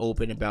been pretty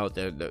open about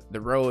the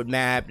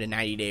roadmap, the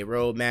 90-day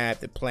roadmap,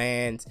 the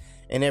plans,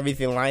 and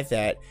everything like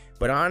that.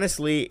 But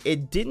honestly,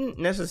 it didn't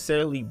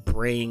necessarily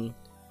bring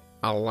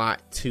a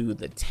lot to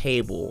the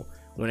table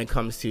when it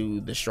comes to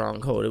the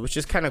Stronghold. It was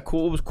just kind of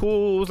cool. It was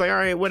cool. It was like, all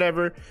right,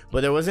 whatever.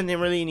 But there wasn't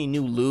really any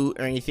new loot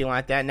or anything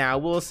like that. Now, I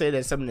will say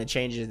that some of the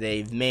changes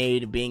they've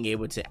made, being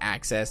able to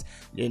access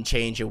and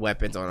change your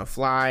weapons on the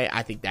fly,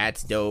 I think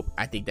that's dope.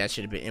 I think that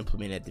should have been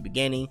implemented at the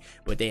beginning,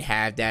 but they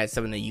have that.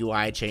 Some of the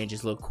UI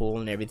changes look cool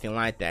and everything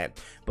like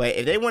that. But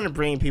if they want to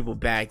bring people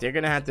back, they're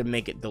going to have to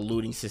make the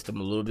looting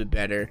system a little bit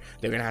better.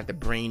 They're going to have to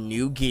bring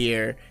new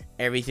gear,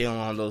 everything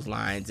along those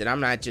lines. And I'm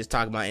not just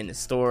talking about in the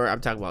store,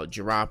 I'm talking about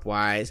drop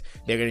wise.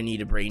 They're gonna need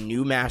to bring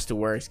new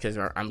Masterworks, because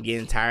I'm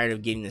getting tired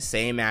of getting the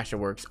same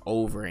Masterworks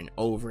over and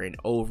over and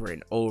over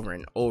and over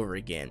and over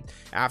again.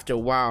 After a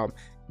while,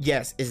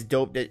 yes, it's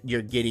dope that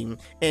you're getting.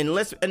 And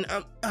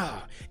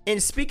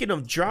speaking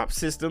of drop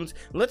systems,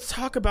 let's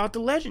talk about the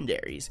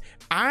legendaries.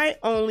 I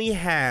only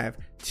have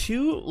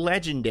 2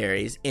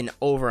 legendaries in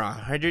over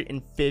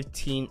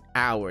 115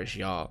 hours,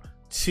 y'all.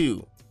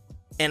 2.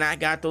 And I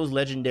got those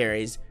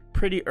legendaries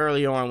pretty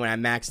early on when I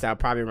maxed out,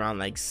 probably around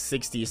like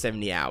 60 or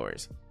 70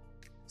 hours.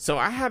 So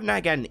I have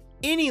not gotten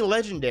any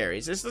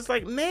legendaries. It's just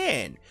like,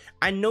 man,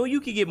 I know you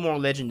can get more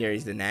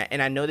legendaries than that,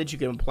 and I know that you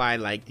can apply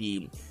like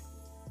the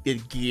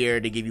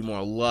gear to give you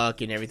more luck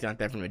and everything like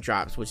that from the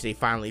drops, which they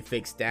finally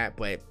fixed that.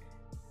 But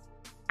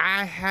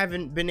I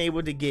haven't been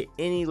able to get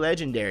any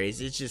legendaries.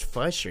 It's just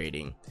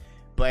frustrating.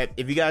 But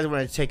if you guys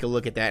want to take a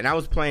look at that, and I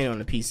was playing on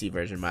the PC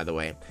version, by the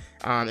way,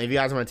 if you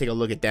guys want to take a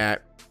look at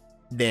that,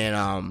 then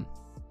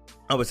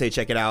I would say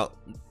check it out.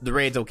 The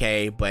raid's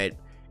okay, but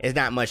it's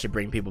not much to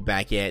bring people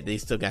back yet. They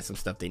still got some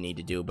stuff they need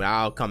to do, but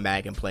I'll come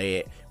back and play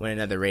it when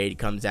another raid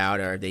comes out,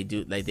 or they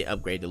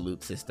upgrade the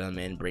loot system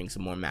and bring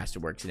some more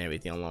Masterworks and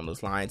everything along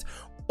those lines.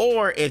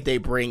 Or if they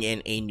bring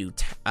in a new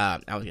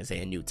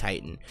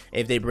Titan.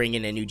 If they bring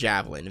in a new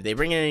Javelin. If they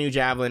bring in a new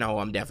Javelin,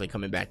 I'm definitely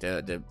coming back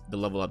to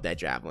level up that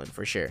Javelin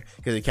for sure,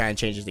 because it kind of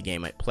changes the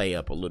game, play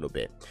up a little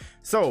bit.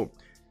 So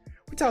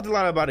we talked a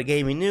lot about the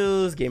gaming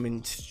news,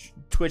 gaming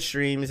Twitch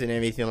streams, and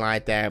everything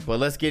like that. But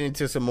let's get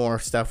into some more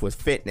stuff with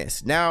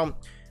fitness. Now,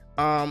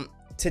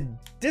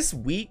 this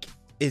week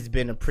has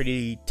been a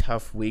pretty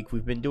tough week.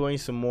 We've been doing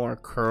some more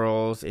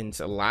curls and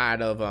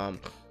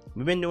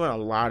we've been doing a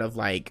lot of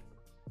like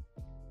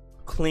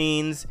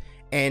cleans,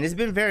 and it's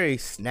been very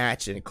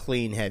snatch and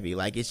clean heavy.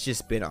 Like, it's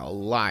just been a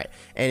lot.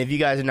 And if you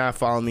guys are not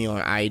following me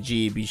on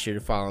IG, be sure to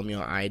follow me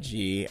on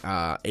IG,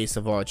 Ace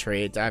of All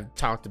Trades. I've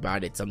talked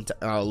about it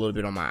a little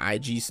bit on my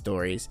IG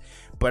stories.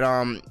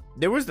 But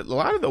there was a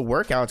lot of the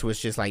workouts was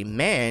just like,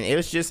 man, it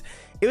was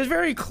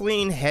very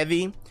clean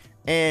heavy.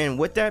 And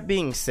with that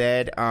being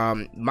said,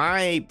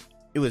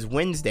 it was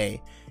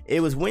Wednesday.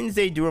 It was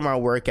Wednesday during my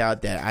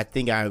workout that I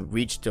think I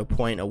reached a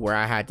point of where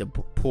I had to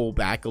pull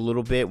back a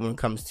little bit when it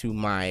comes to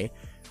my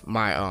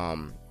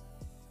lower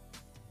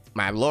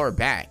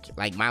back.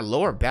 Like, my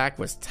lower back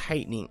was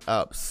tightening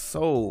up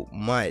so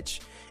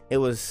much. It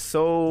was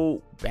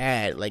so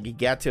bad. Like, it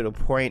got to the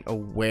point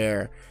of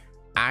where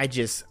I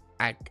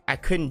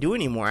couldn't do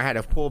anymore. I had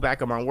to pull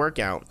back on my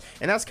workout.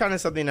 And that's kind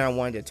of something that I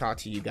wanted to talk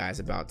to you guys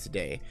about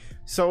today.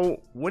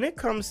 So when it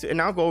comes to,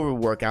 and I'll go over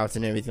workouts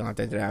and everything like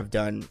that I've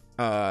done,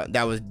 that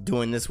I was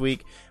doing this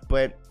week,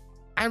 but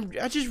I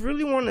just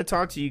really wanted to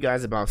talk to you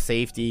guys about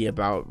safety,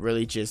 about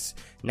really just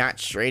not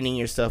straining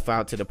yourself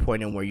out to the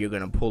point of where you're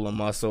going to pull a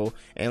muscle,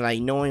 and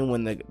like knowing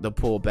when the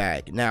pull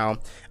back. Now,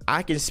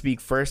 I can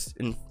speak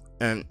firsthand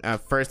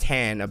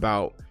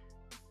about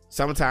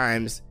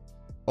sometimes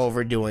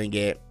overdoing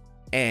it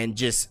and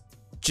just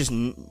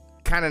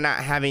kind of not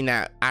having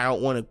that I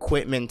don't want to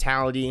quit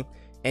mentality,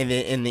 and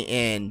then in the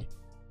end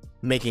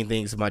making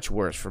things much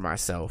worse for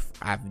myself.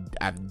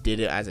 I've did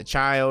it as a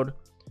child,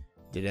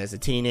 did it as a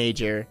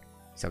teenager,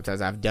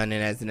 sometimes I've done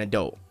it as an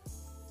adult,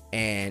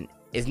 and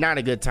it's not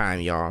a good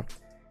time, y'all.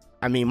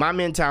 I mean, my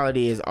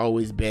mentality has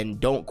always been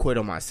don't quit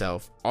on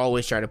myself.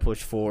 Always try to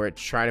push forward,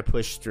 try to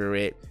push through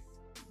it,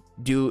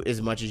 do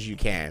as much as you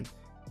can.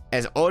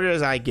 As older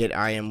as I get,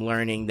 I am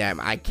learning that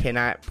I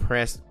cannot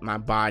press my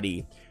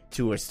body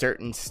to a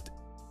certain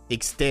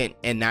extent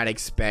and not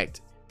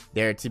expect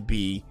there to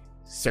be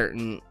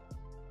certain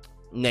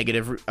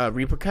negative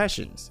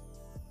repercussions.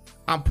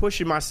 I'm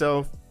pushing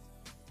myself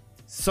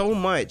so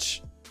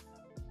much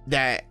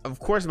that, of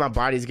course, my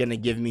body's going to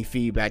give me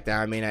feedback that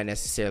I may not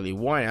necessarily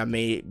want. I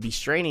may be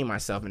straining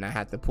myself and I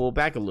have to pull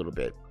back a little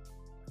bit.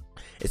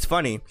 It's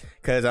funny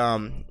because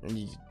I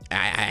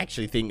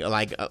actually think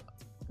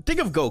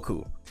think of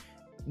Goku.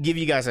 Give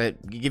you guys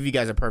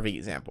a perfect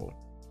example.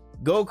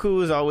 Goku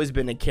has always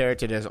been a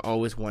character that's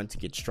always wanted to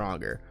get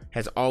stronger,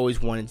 has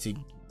always wanted to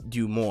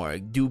do more,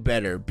 do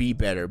better, be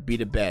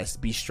the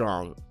best, be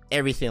strong,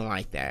 everything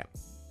like that.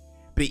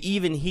 But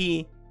even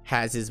he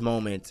has his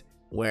moments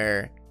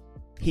where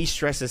he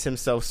stresses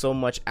himself so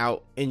much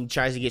out and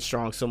tries to get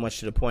strong so much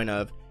to the point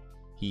of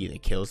he either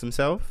kills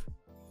himself,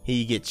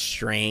 he gets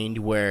strained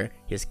where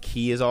his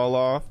key is all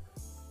off,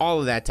 all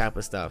of that type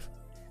of stuff.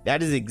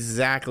 That is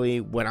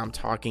exactly what I'm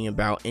talking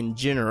about in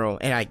general.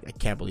 And I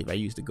can't believe I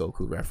used the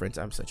Goku reference.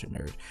 I'm such a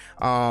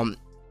nerd.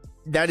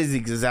 That is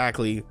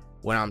exactly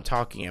what I'm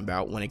talking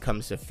about when it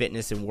comes to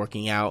fitness and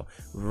working out,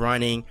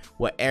 running,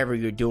 whatever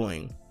you're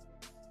doing.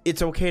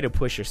 It's okay to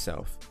push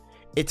yourself.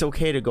 It's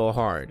okay to go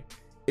hard.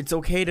 It's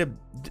okay to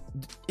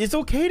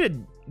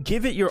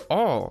give it your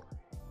all.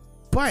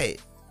 But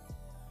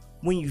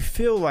when you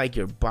feel like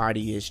your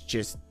body is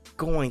just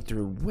going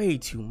through way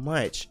too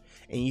much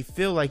and you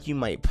feel like you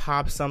might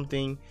pop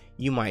something,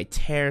 you might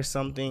tear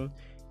something,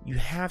 you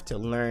have to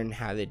learn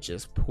how to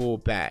just pull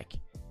back.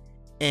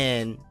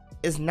 And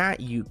it's not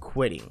you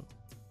quitting.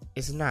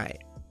 It's not.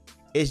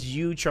 It's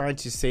you trying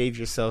to save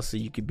yourself so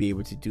you could be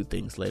able to do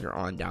things later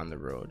on down the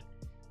road.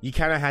 You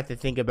kind of have to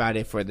think about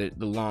it for the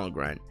long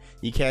run.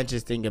 You can't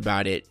just think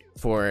about it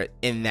for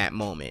in that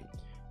moment.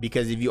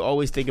 Because if you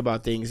always think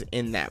about things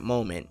in that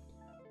moment,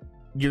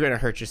 you're going to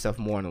hurt yourself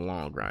more in the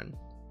long run.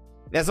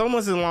 That's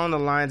almost along the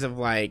lines of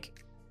like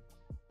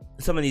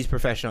some of these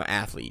professional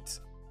athletes,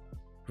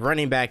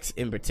 running backs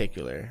in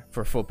particular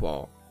for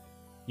football.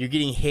 You're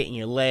getting hit in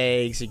your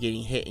legs, you're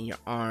getting hit in your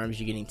arms,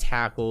 you're getting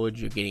tackled,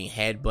 you're getting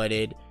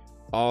headbutted,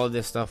 all of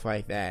this stuff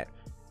like that.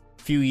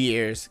 Few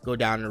years go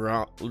down the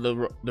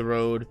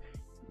road,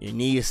 your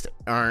knees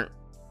aren't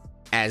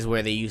as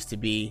where they used to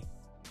be,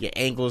 your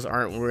ankles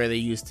aren't where they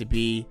used to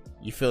be,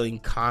 you're feeling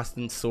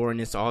constant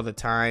soreness all the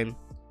time.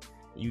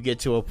 You get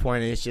to a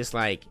point and it's just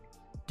like,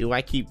 do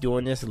I keep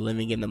doing this and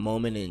living in the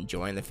moment and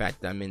enjoying the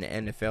fact that I'm in the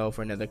NFL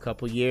for another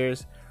couple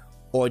years?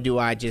 Or do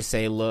I just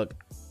say, look,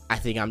 I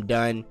think I'm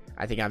done.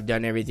 I think I've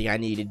done everything I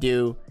need to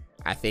do.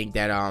 I think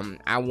that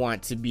I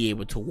want to be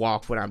able to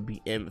walk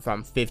if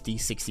I'm 50,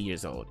 60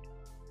 years old.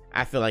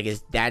 I feel like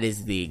that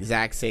is the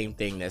exact same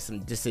thing. There's some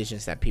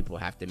decisions that people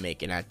have to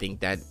make. And I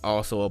think that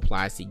also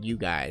applies to you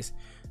guys.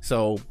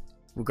 So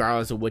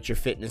regardless of what your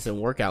fitness and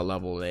workout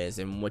level is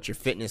and what your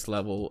fitness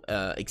level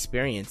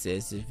experience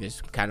is, if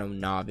it's kind of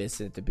novice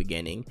at the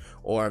beginning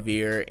or if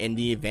you're in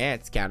the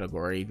advanced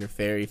category, if you're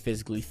very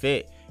physically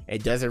fit,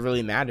 it doesn't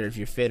really matter if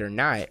you're fit or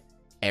not.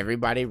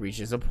 Everybody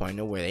reaches a point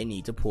of where they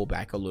need to pull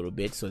back a little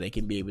bit so they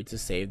can be able to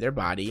save their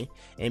body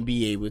and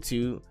be able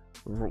to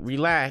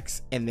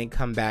relax and then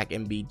come back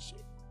and be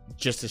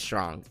just as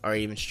strong or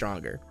even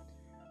stronger.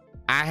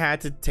 I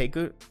had to take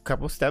a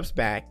couple steps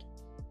back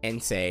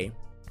and say,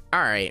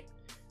 all right,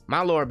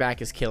 my lower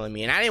back is killing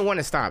me. And I didn't want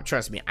to stop.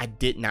 Trust me, I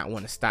did not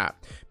want to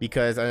stop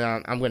because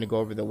I'm going to go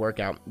over the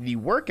workout. The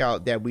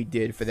workout that we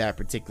did for that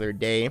particular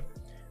day,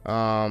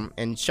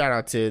 and shout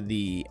out to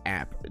the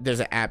app.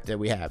 There's an app that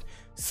we have.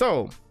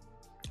 So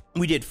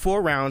we did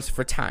 4 rounds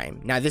for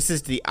time. Now this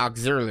is the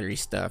auxiliary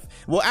stuff.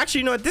 Well,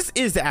 actually, you know what? This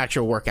is the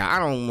actual workout. I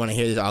don't want to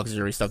hear this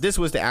auxiliary stuff. This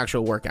was the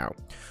actual workout.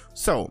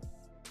 So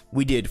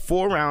we did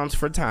 4 rounds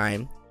for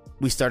time.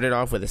 We started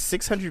off with a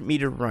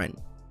 600-meter run.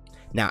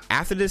 Now,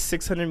 after this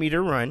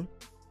 600-meter run,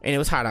 and it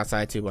was hot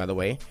outside too, by the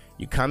way,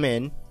 you come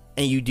in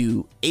and you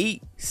do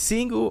 8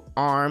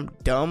 single-arm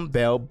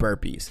dumbbell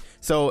burpees.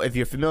 So if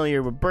you're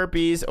familiar with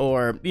burpees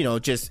or, you know,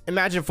 just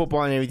imagine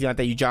football and everything like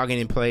that, you jogging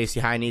in place,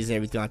 your high knees and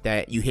everything like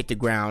that, you hit the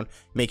ground,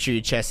 make sure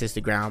your chest hits the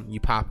ground, you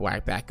pop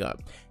right back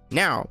up.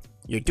 Now,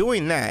 you're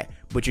doing that,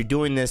 but you're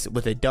doing this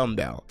with a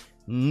dumbbell.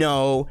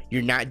 No,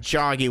 you're not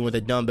jogging with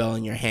a dumbbell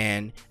in your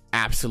hand.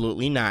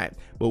 Absolutely not.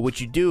 But what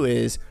you do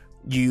is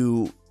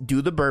you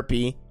do the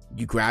burpee,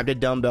 you grab the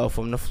dumbbell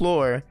from the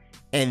floor,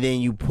 and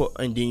then you put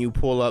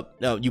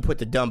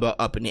the dumbbell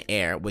up in the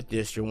air with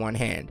just your one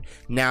hand.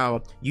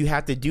 Now you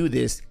have to do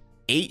this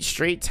 8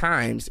 straight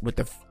times with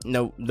the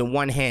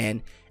one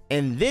hand,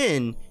 and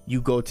then you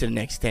go to the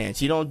next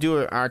stance. You don't do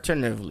it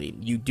alternatively.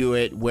 You do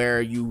it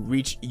where you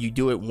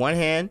do it one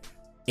hand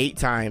 8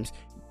 times,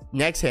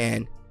 next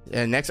hand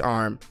and next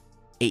arm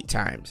 8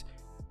 times.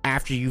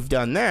 After you've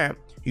done that,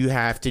 you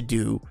have to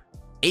do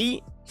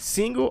 8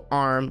 single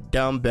arm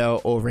dumbbell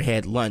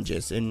overhead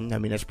lunges, and I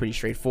mean that's pretty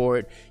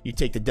straightforward. You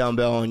take the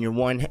dumbbell on your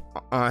one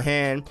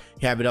hand,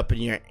 you have it up in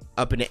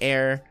the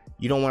air.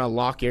 You don't want to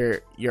lock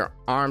your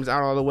arms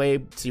out all the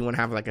way, so you want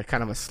to have like a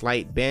kind of a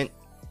slight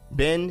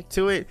bend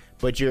to it,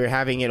 but you're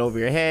having it over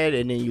your head,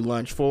 and then you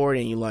lunge forward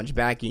and you lunge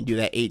back, and you do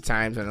that 8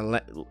 times on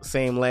the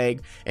same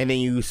leg, and then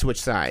you switch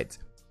sides.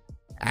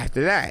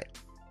 After that,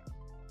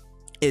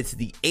 it's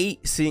the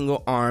 8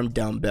 single arm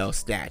dumbbell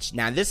snatch.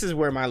 Now this is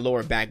where my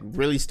lower back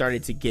really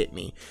started to get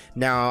me.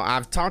 Now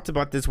I've talked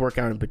about this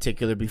workout in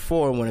particular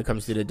before when it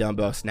comes to the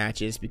dumbbell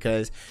snatches,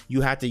 because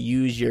you have to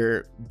use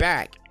your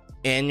back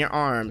and your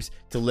arms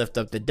to lift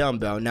up the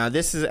dumbbell. Now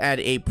this is at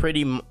a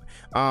pretty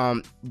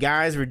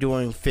guys were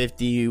doing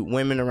 50,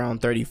 women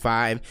around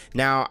 35.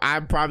 Now I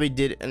probably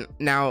did,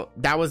 now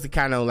that was the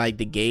kind of like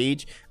the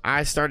gauge.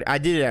 I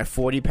did it at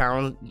 40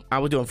 pounds. I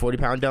was doing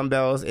 40-pound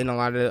dumbbells, and a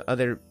lot of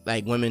other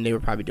like women, they were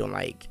probably doing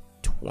like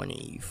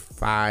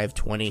 25,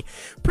 20.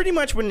 Pretty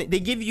much when they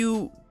give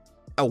you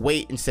a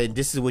weight and said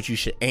this is what you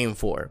should aim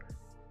for,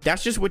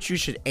 that's just what you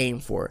should aim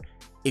for.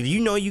 If you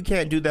know you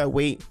can't do that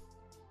weight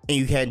and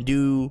you can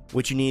do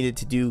what you needed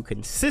to do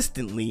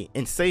consistently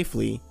and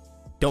safely,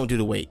 don't do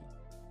the weight.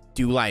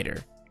 Do lighter.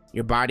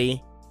 Your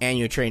body and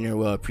your trainer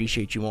will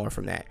appreciate you more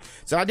from that.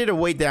 So I did a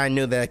weight that I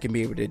knew that I can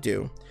be able to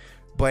do.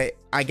 But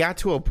I got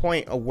to a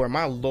point of where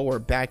my lower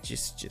back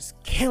just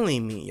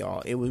killing me,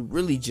 y'all. It was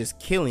really just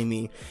killing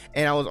me.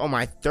 And I was on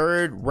my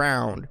third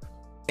round.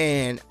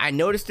 And I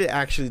noticed it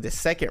actually the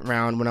second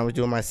round when I was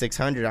doing my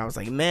 600. I was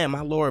like, man,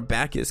 my lower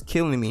back is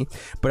killing me.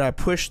 But I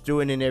pushed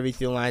through it and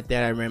everything like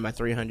that. I ran my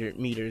 300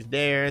 meters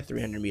there,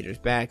 300 meters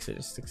back, so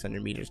just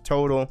 600 meters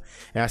total.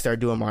 And I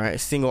started doing my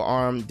single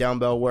arm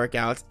dumbbell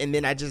workouts. And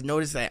then I just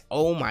noticed that,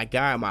 oh my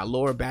God, my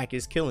lower back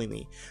is killing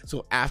me.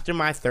 So after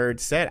my third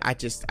set, I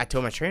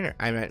told my trainer,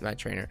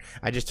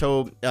 I just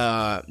told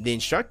the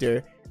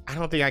instructor, I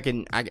don't think I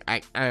can,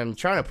 I'm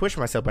trying to push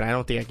myself, but I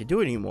don't think I can do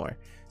it anymore.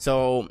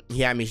 So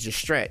he had me just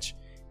stretch,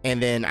 and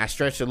then I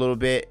stretched a little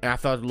bit and I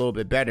felt a little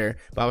bit better,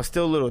 but I was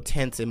still a little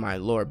tense in my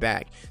lower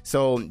back.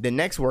 So the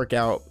next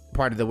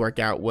part of the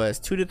workout was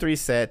 2 to 3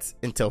 sets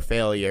until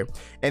failure.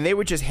 And they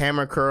were just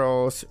hammer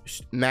curls,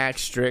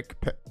 max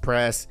strict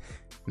press,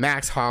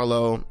 max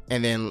hollow,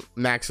 and then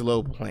max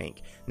low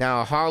plank.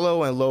 Now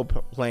hollow and low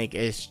plank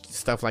is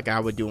stuff like I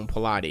would do in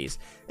Pilates,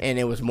 and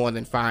it was more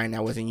than fine. I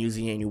wasn't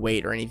using any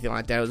weight or anything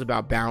like that. It was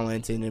about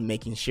balance and then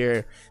making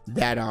sure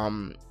that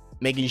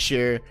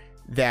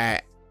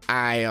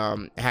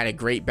I had a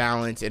great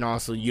balance, and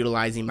also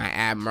utilizing my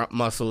ab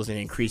muscles and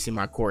increasing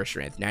my core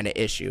strength. Not an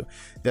issue.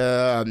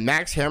 The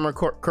max hammer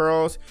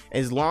curls,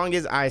 as long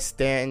as I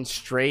stand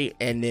straight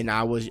and then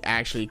I was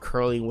actually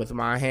curling with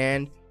my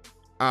hand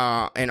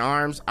and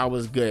arms, I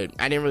was good.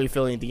 I didn't really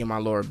feel anything in my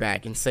lower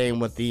back, and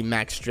same with the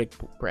max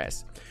strict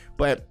press.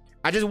 But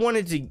I just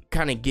wanted to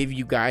kind of give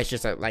you guys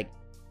just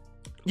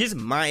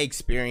my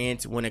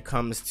experience when it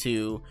comes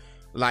to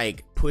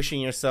like pushing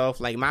yourself.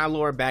 Like my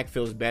lower back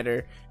feels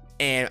better,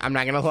 and I'm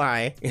not gonna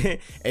lie,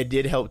 it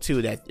did help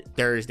too that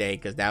Thursday,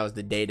 because that was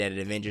the day that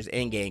Avengers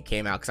Endgame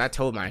came out. Because I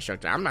told my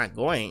instructor I'm not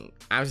going.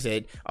 I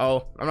said,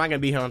 I'm not gonna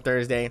be here on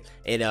Thursday,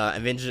 and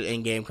Avengers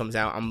Endgame comes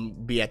out, I'm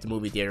gonna be at the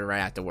movie theater right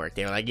after work.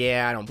 They were like,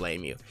 yeah, I don't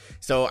blame you.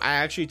 So I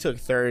actually took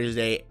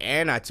Thursday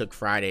and I took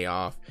Friday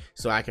off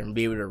so I can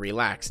be able to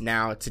relax.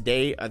 Now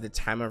today, at the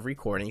time of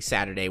recording,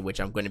 Saturday,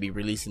 which I'm going to be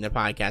releasing the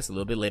podcast a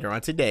little bit later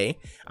on today,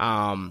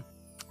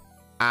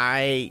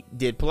 I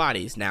did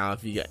Pilates. Now,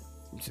 if you got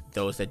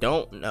those that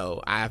don't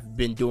know, I've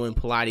been doing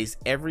Pilates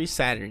every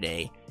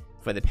Saturday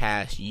for the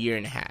past year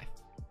and a half,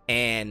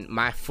 and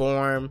my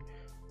form,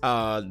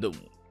 the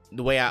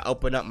way I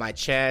open up my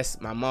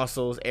chest, my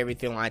muscles,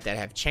 everything like that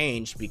have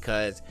changed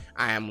because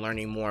I am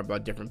learning more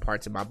about different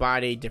parts of my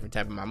body, different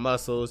type of my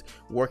muscles,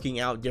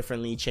 working out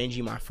differently,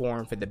 changing my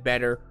form for the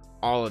better,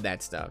 all of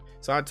that stuff.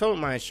 So I told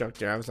my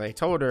instructor,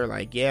 told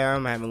her yeah,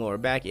 I'm having lower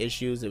back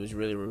issues. It was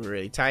really, really,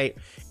 really tight,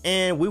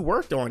 and we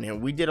worked on it.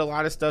 We did a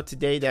lot of stuff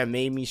today that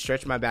made me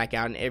stretch my back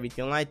out and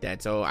everything like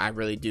that. So I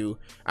really do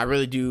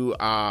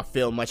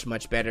feel much,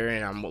 much better,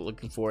 and I'm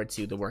looking forward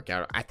to the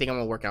workout. I think I'm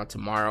gonna work out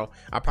tomorrow.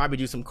 I'll probably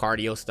do some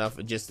cardio stuff,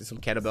 just some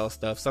kettlebell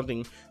stuff,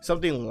 something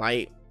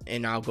light,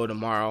 and I'll go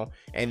tomorrow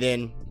and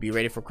then be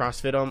ready for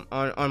CrossFit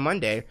on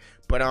Monday.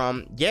 But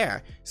yeah,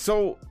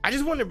 so I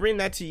just wanted to bring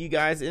that to you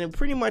guys, and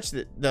pretty much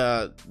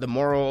the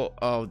moral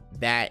of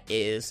that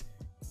is,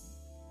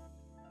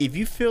 if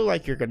you feel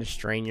like you're gonna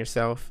strain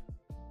yourself,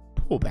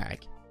 pull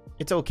back.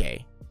 It's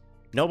okay.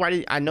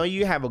 I know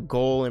you have a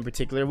goal in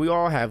particular. We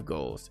all have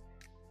goals.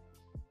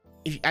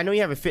 I know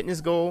you have a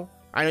fitness goal.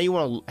 I know you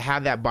want to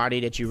have that body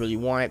that you really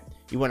want.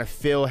 You want to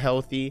feel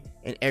healthy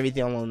and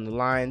everything along the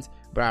lines.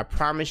 But I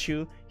promise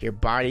you, your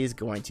body is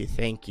going to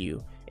thank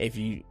you if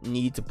you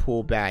need to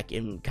pull back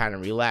and kind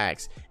of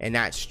relax and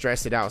not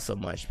stress it out so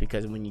much.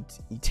 Because when you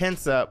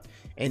tense up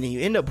and then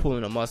you end up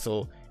pulling a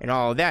muscle and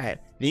all of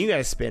that, then you got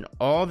to spend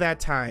all that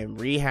time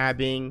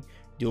rehabbing,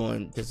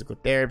 doing physical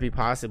therapy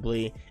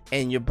possibly,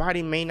 and your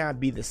body may not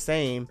be the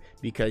same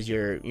because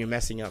you're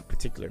messing up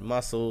particular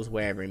muscles,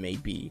 wherever it may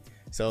be.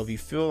 So if you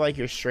feel like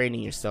you're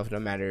straining yourself, no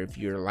matter if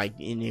you're like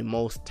in the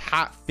most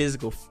top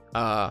physical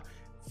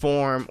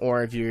form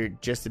or if you're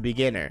just a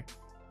beginner,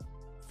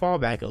 fall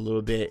back a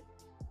little bit,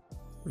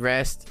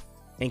 rest,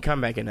 and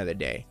come back another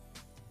day.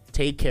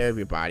 Take care of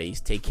your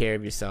bodies, take care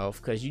of yourself,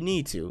 because you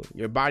need to.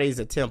 Your body is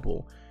a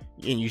temple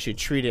and you should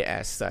treat it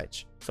as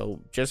such.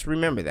 So just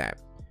remember that.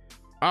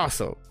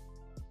 Also,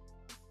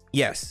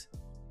 yes,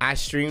 I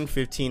streamed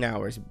 15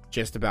 hours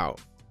just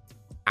about.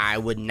 I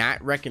would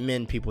not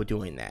recommend people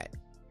doing that.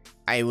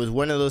 It was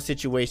one of those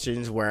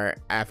situations where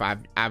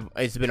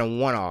it's been a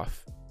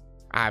one-off.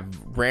 I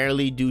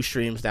rarely do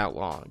streams that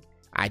long.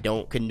 I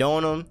don't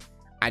condone them.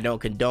 I don't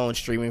condone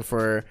streaming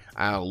for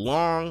a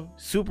long,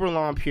 super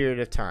long period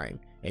of time.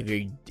 If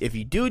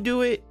you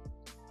do it,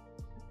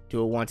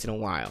 do it once in a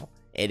while.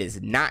 It is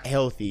not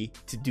healthy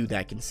to do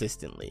that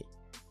consistently.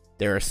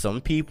 There are some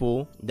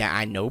people that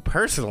I know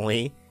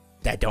personally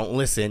that don't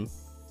listen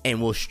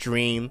and will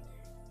stream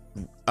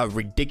a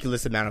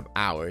ridiculous amount of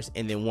hours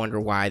and then wonder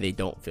why they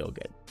don't feel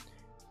good.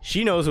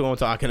 She knows who I'm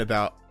talking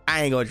about.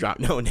 I ain't gonna drop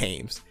no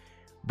names.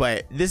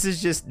 But this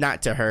is just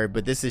not to her,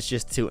 but this is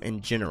just to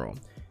in general.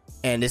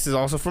 And this is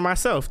also for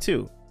myself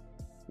too.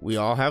 We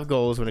all have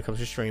goals when it comes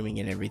to streaming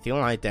and everything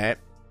like that,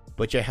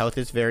 but your health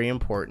is very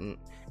important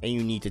and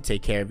you need to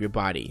take care of your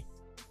body.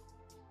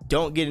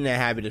 Don't get in the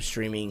habit of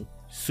streaming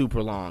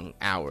super long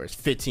hours,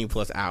 15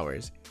 plus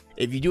hours.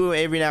 If you do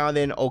it every now and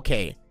then,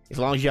 okay. As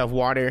long as you have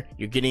water,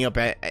 you're getting up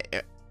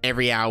at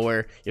every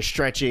hour, you're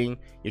stretching,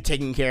 you're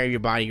taking care of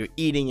your body, you're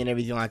eating and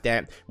everything like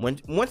that.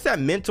 Once that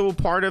mental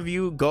part of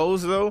you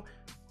goes though,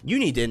 you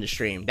need to end the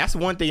stream. That's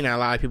one thing that a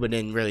lot of people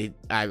didn't really,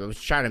 I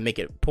was trying to make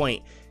it a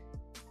point.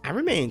 I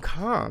remained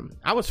calm.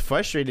 I was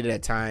frustrated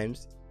at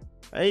times.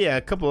 Yeah,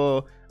 a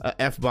couple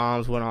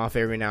F-bombs went off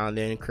every now and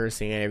then,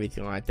 cursing and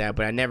everything like that,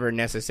 but I never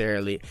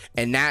necessarily,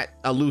 and not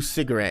a loose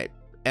cigarette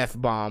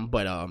F-bomb,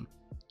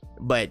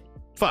 but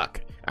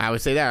fuck, I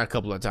would say that a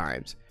couple of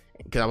times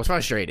because I was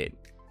frustrated.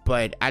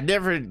 But I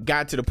never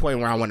got to the point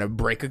where I want to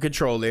break a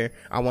controller,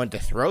 I wanted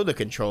to throw the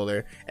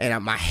controller,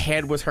 and my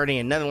head was hurting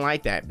and nothing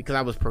like that, because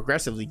I was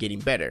progressively getting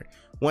better.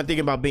 One thing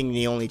about being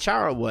the only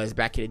child was,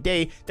 back in the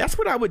day, that's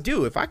what I would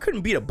do. If I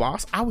couldn't beat a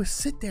boss, I would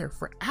sit there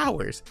for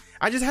hours.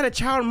 I just had a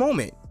child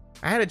moment.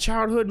 I had a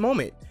childhood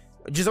moment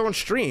just on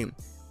stream.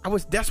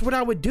 That's what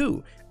I would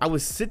do. I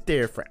would sit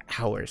there for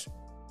hours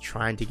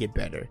trying to get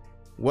better.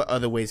 What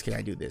other ways can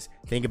I do this?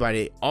 Think about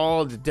it,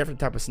 all the different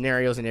type of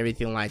scenarios and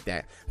everything like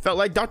that. Felt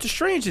like Doctor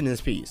Strange in this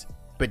piece,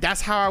 but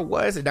that's how I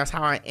was and that's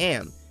how I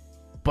am.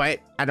 But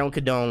I don't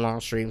condone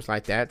long streams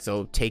like that,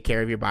 so take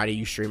care of your body,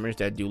 you streamers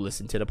that do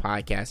listen to the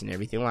podcast and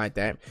everything like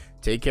that.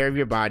 Take care of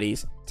your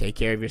bodies, take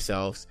care of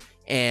yourselves,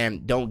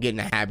 and don't get in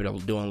the habit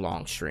of doing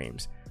long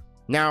streams.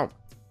 Now,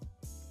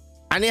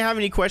 I didn't have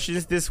any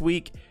questions this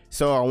week,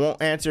 so I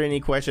won't answer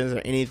any questions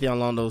or anything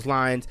along those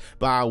lines,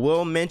 but I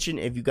will mention,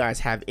 if you guys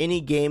have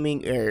any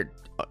gaming or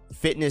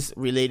fitness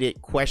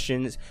related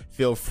questions,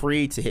 feel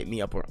free to hit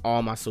me up on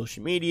all my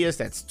social medias.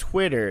 That's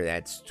Twitter,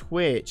 that's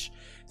Twitch,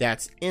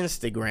 that's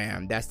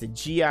Instagram, that's the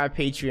GI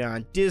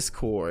Patreon,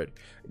 Discord.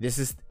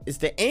 It's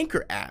the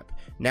Anchor app.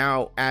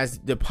 Now, as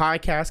the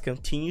podcast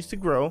continues to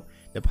grow,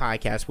 the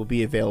podcast will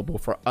be available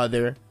for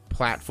other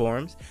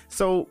platforms.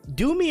 So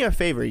do me a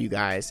favor, you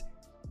guys.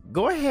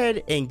 Go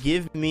ahead and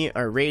give me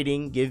a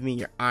rating. Give me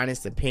your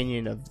honest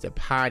opinion of the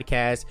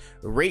podcast.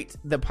 Rate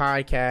the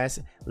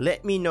podcast.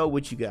 Let me know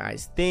what you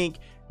guys think.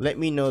 Let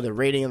me know the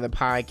rating of the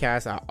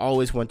podcast. I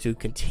always want to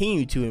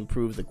continue to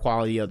improve the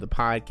quality of the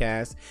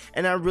podcast.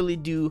 And I really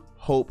do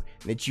hope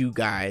that you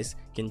guys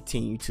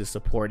continue to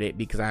support it,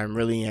 because I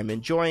really am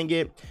enjoying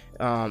it.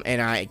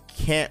 And I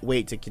can't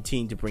wait to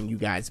continue to bring you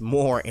guys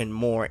more and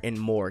more and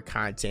more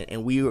content.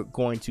 And we are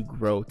going to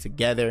grow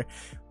together.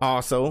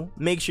 Also,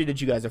 make sure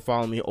that you guys are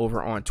following me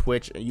over on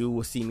Twitch. You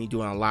will see me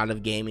doing a lot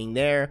of gaming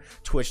there.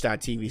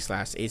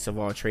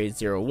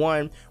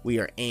 Twitch.tv/AceOfAllTrades01. We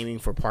are aiming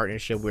for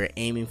partnership. We're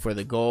aiming for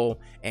the goal,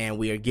 and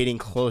we are getting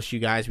close, you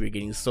guys. We're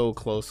getting so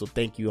close. So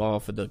thank you all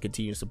for the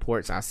continued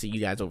support. So I'll see you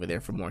guys over there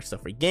for more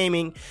stuff for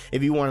gaming.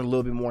 If you want a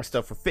little bit more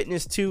stuff for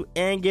fitness too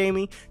and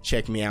gaming,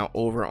 check me out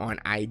over on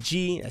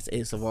IG. That's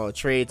Ace of All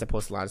Trades. I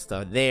post a lot of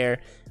stuff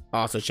there.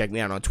 Also check me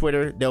out on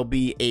Twitter. There'll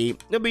be a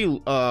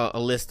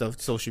list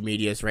of social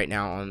medias right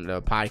now on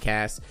the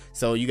podcast,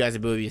 so you guys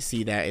will be able to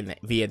see that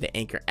via the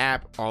Anchor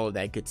app, all of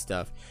that good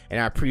stuff. And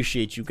I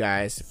appreciate you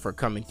guys for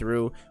coming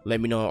through.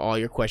 Let me know all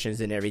your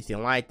questions and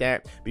everything like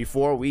that.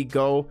 Before we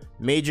go,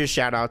 major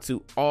shout out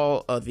to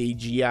all of the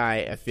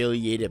GI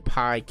affiliated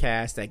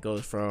podcasts that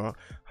goes from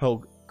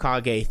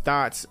Hokage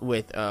Thoughts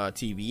with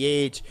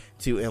TVH,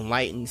 to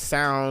Enlightened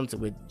Sounds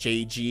with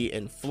JG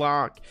and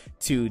Flock,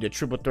 to the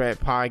Triple Threat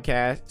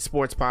podcast,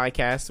 sports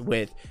podcast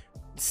with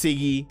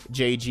Siggy,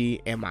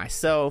 JG, and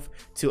myself,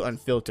 to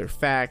Unfiltered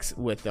Facts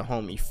with the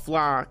homie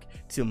Flock,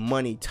 to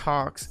Money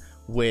Talks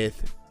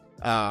with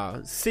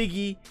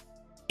Siggy,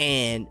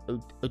 and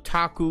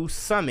Otaku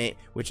Summit,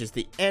 which is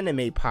the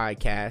anime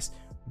podcast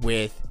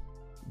with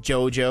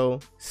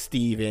JoJo,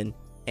 Steven,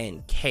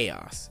 and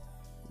Chaos.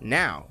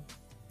 Now,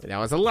 that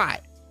was a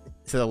lot,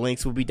 so the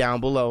links will be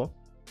down below.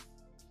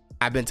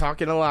 I've been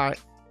talking a lot.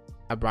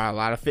 I brought a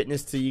lot of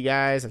fitness to you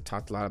guys. I've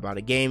talked a lot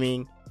about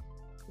gaming.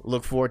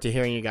 Look forward to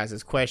hearing you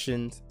guys'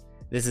 questions.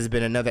 This has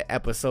been another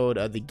episode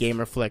of the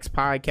GamerFlex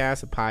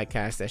podcast, a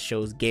podcast that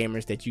shows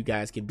gamers that you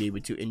guys can be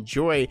able to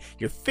enjoy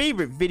your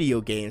favorite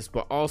video games,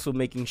 but also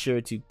making sure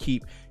to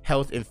keep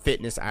health and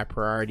fitness our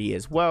priority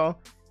as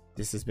well.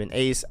 This has been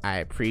Ace. I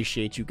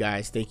appreciate you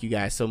guys. Thank you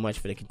guys so much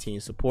for the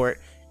continued support.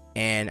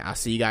 And I'll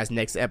see you guys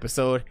next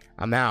episode.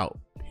 I'm out.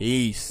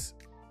 Peace.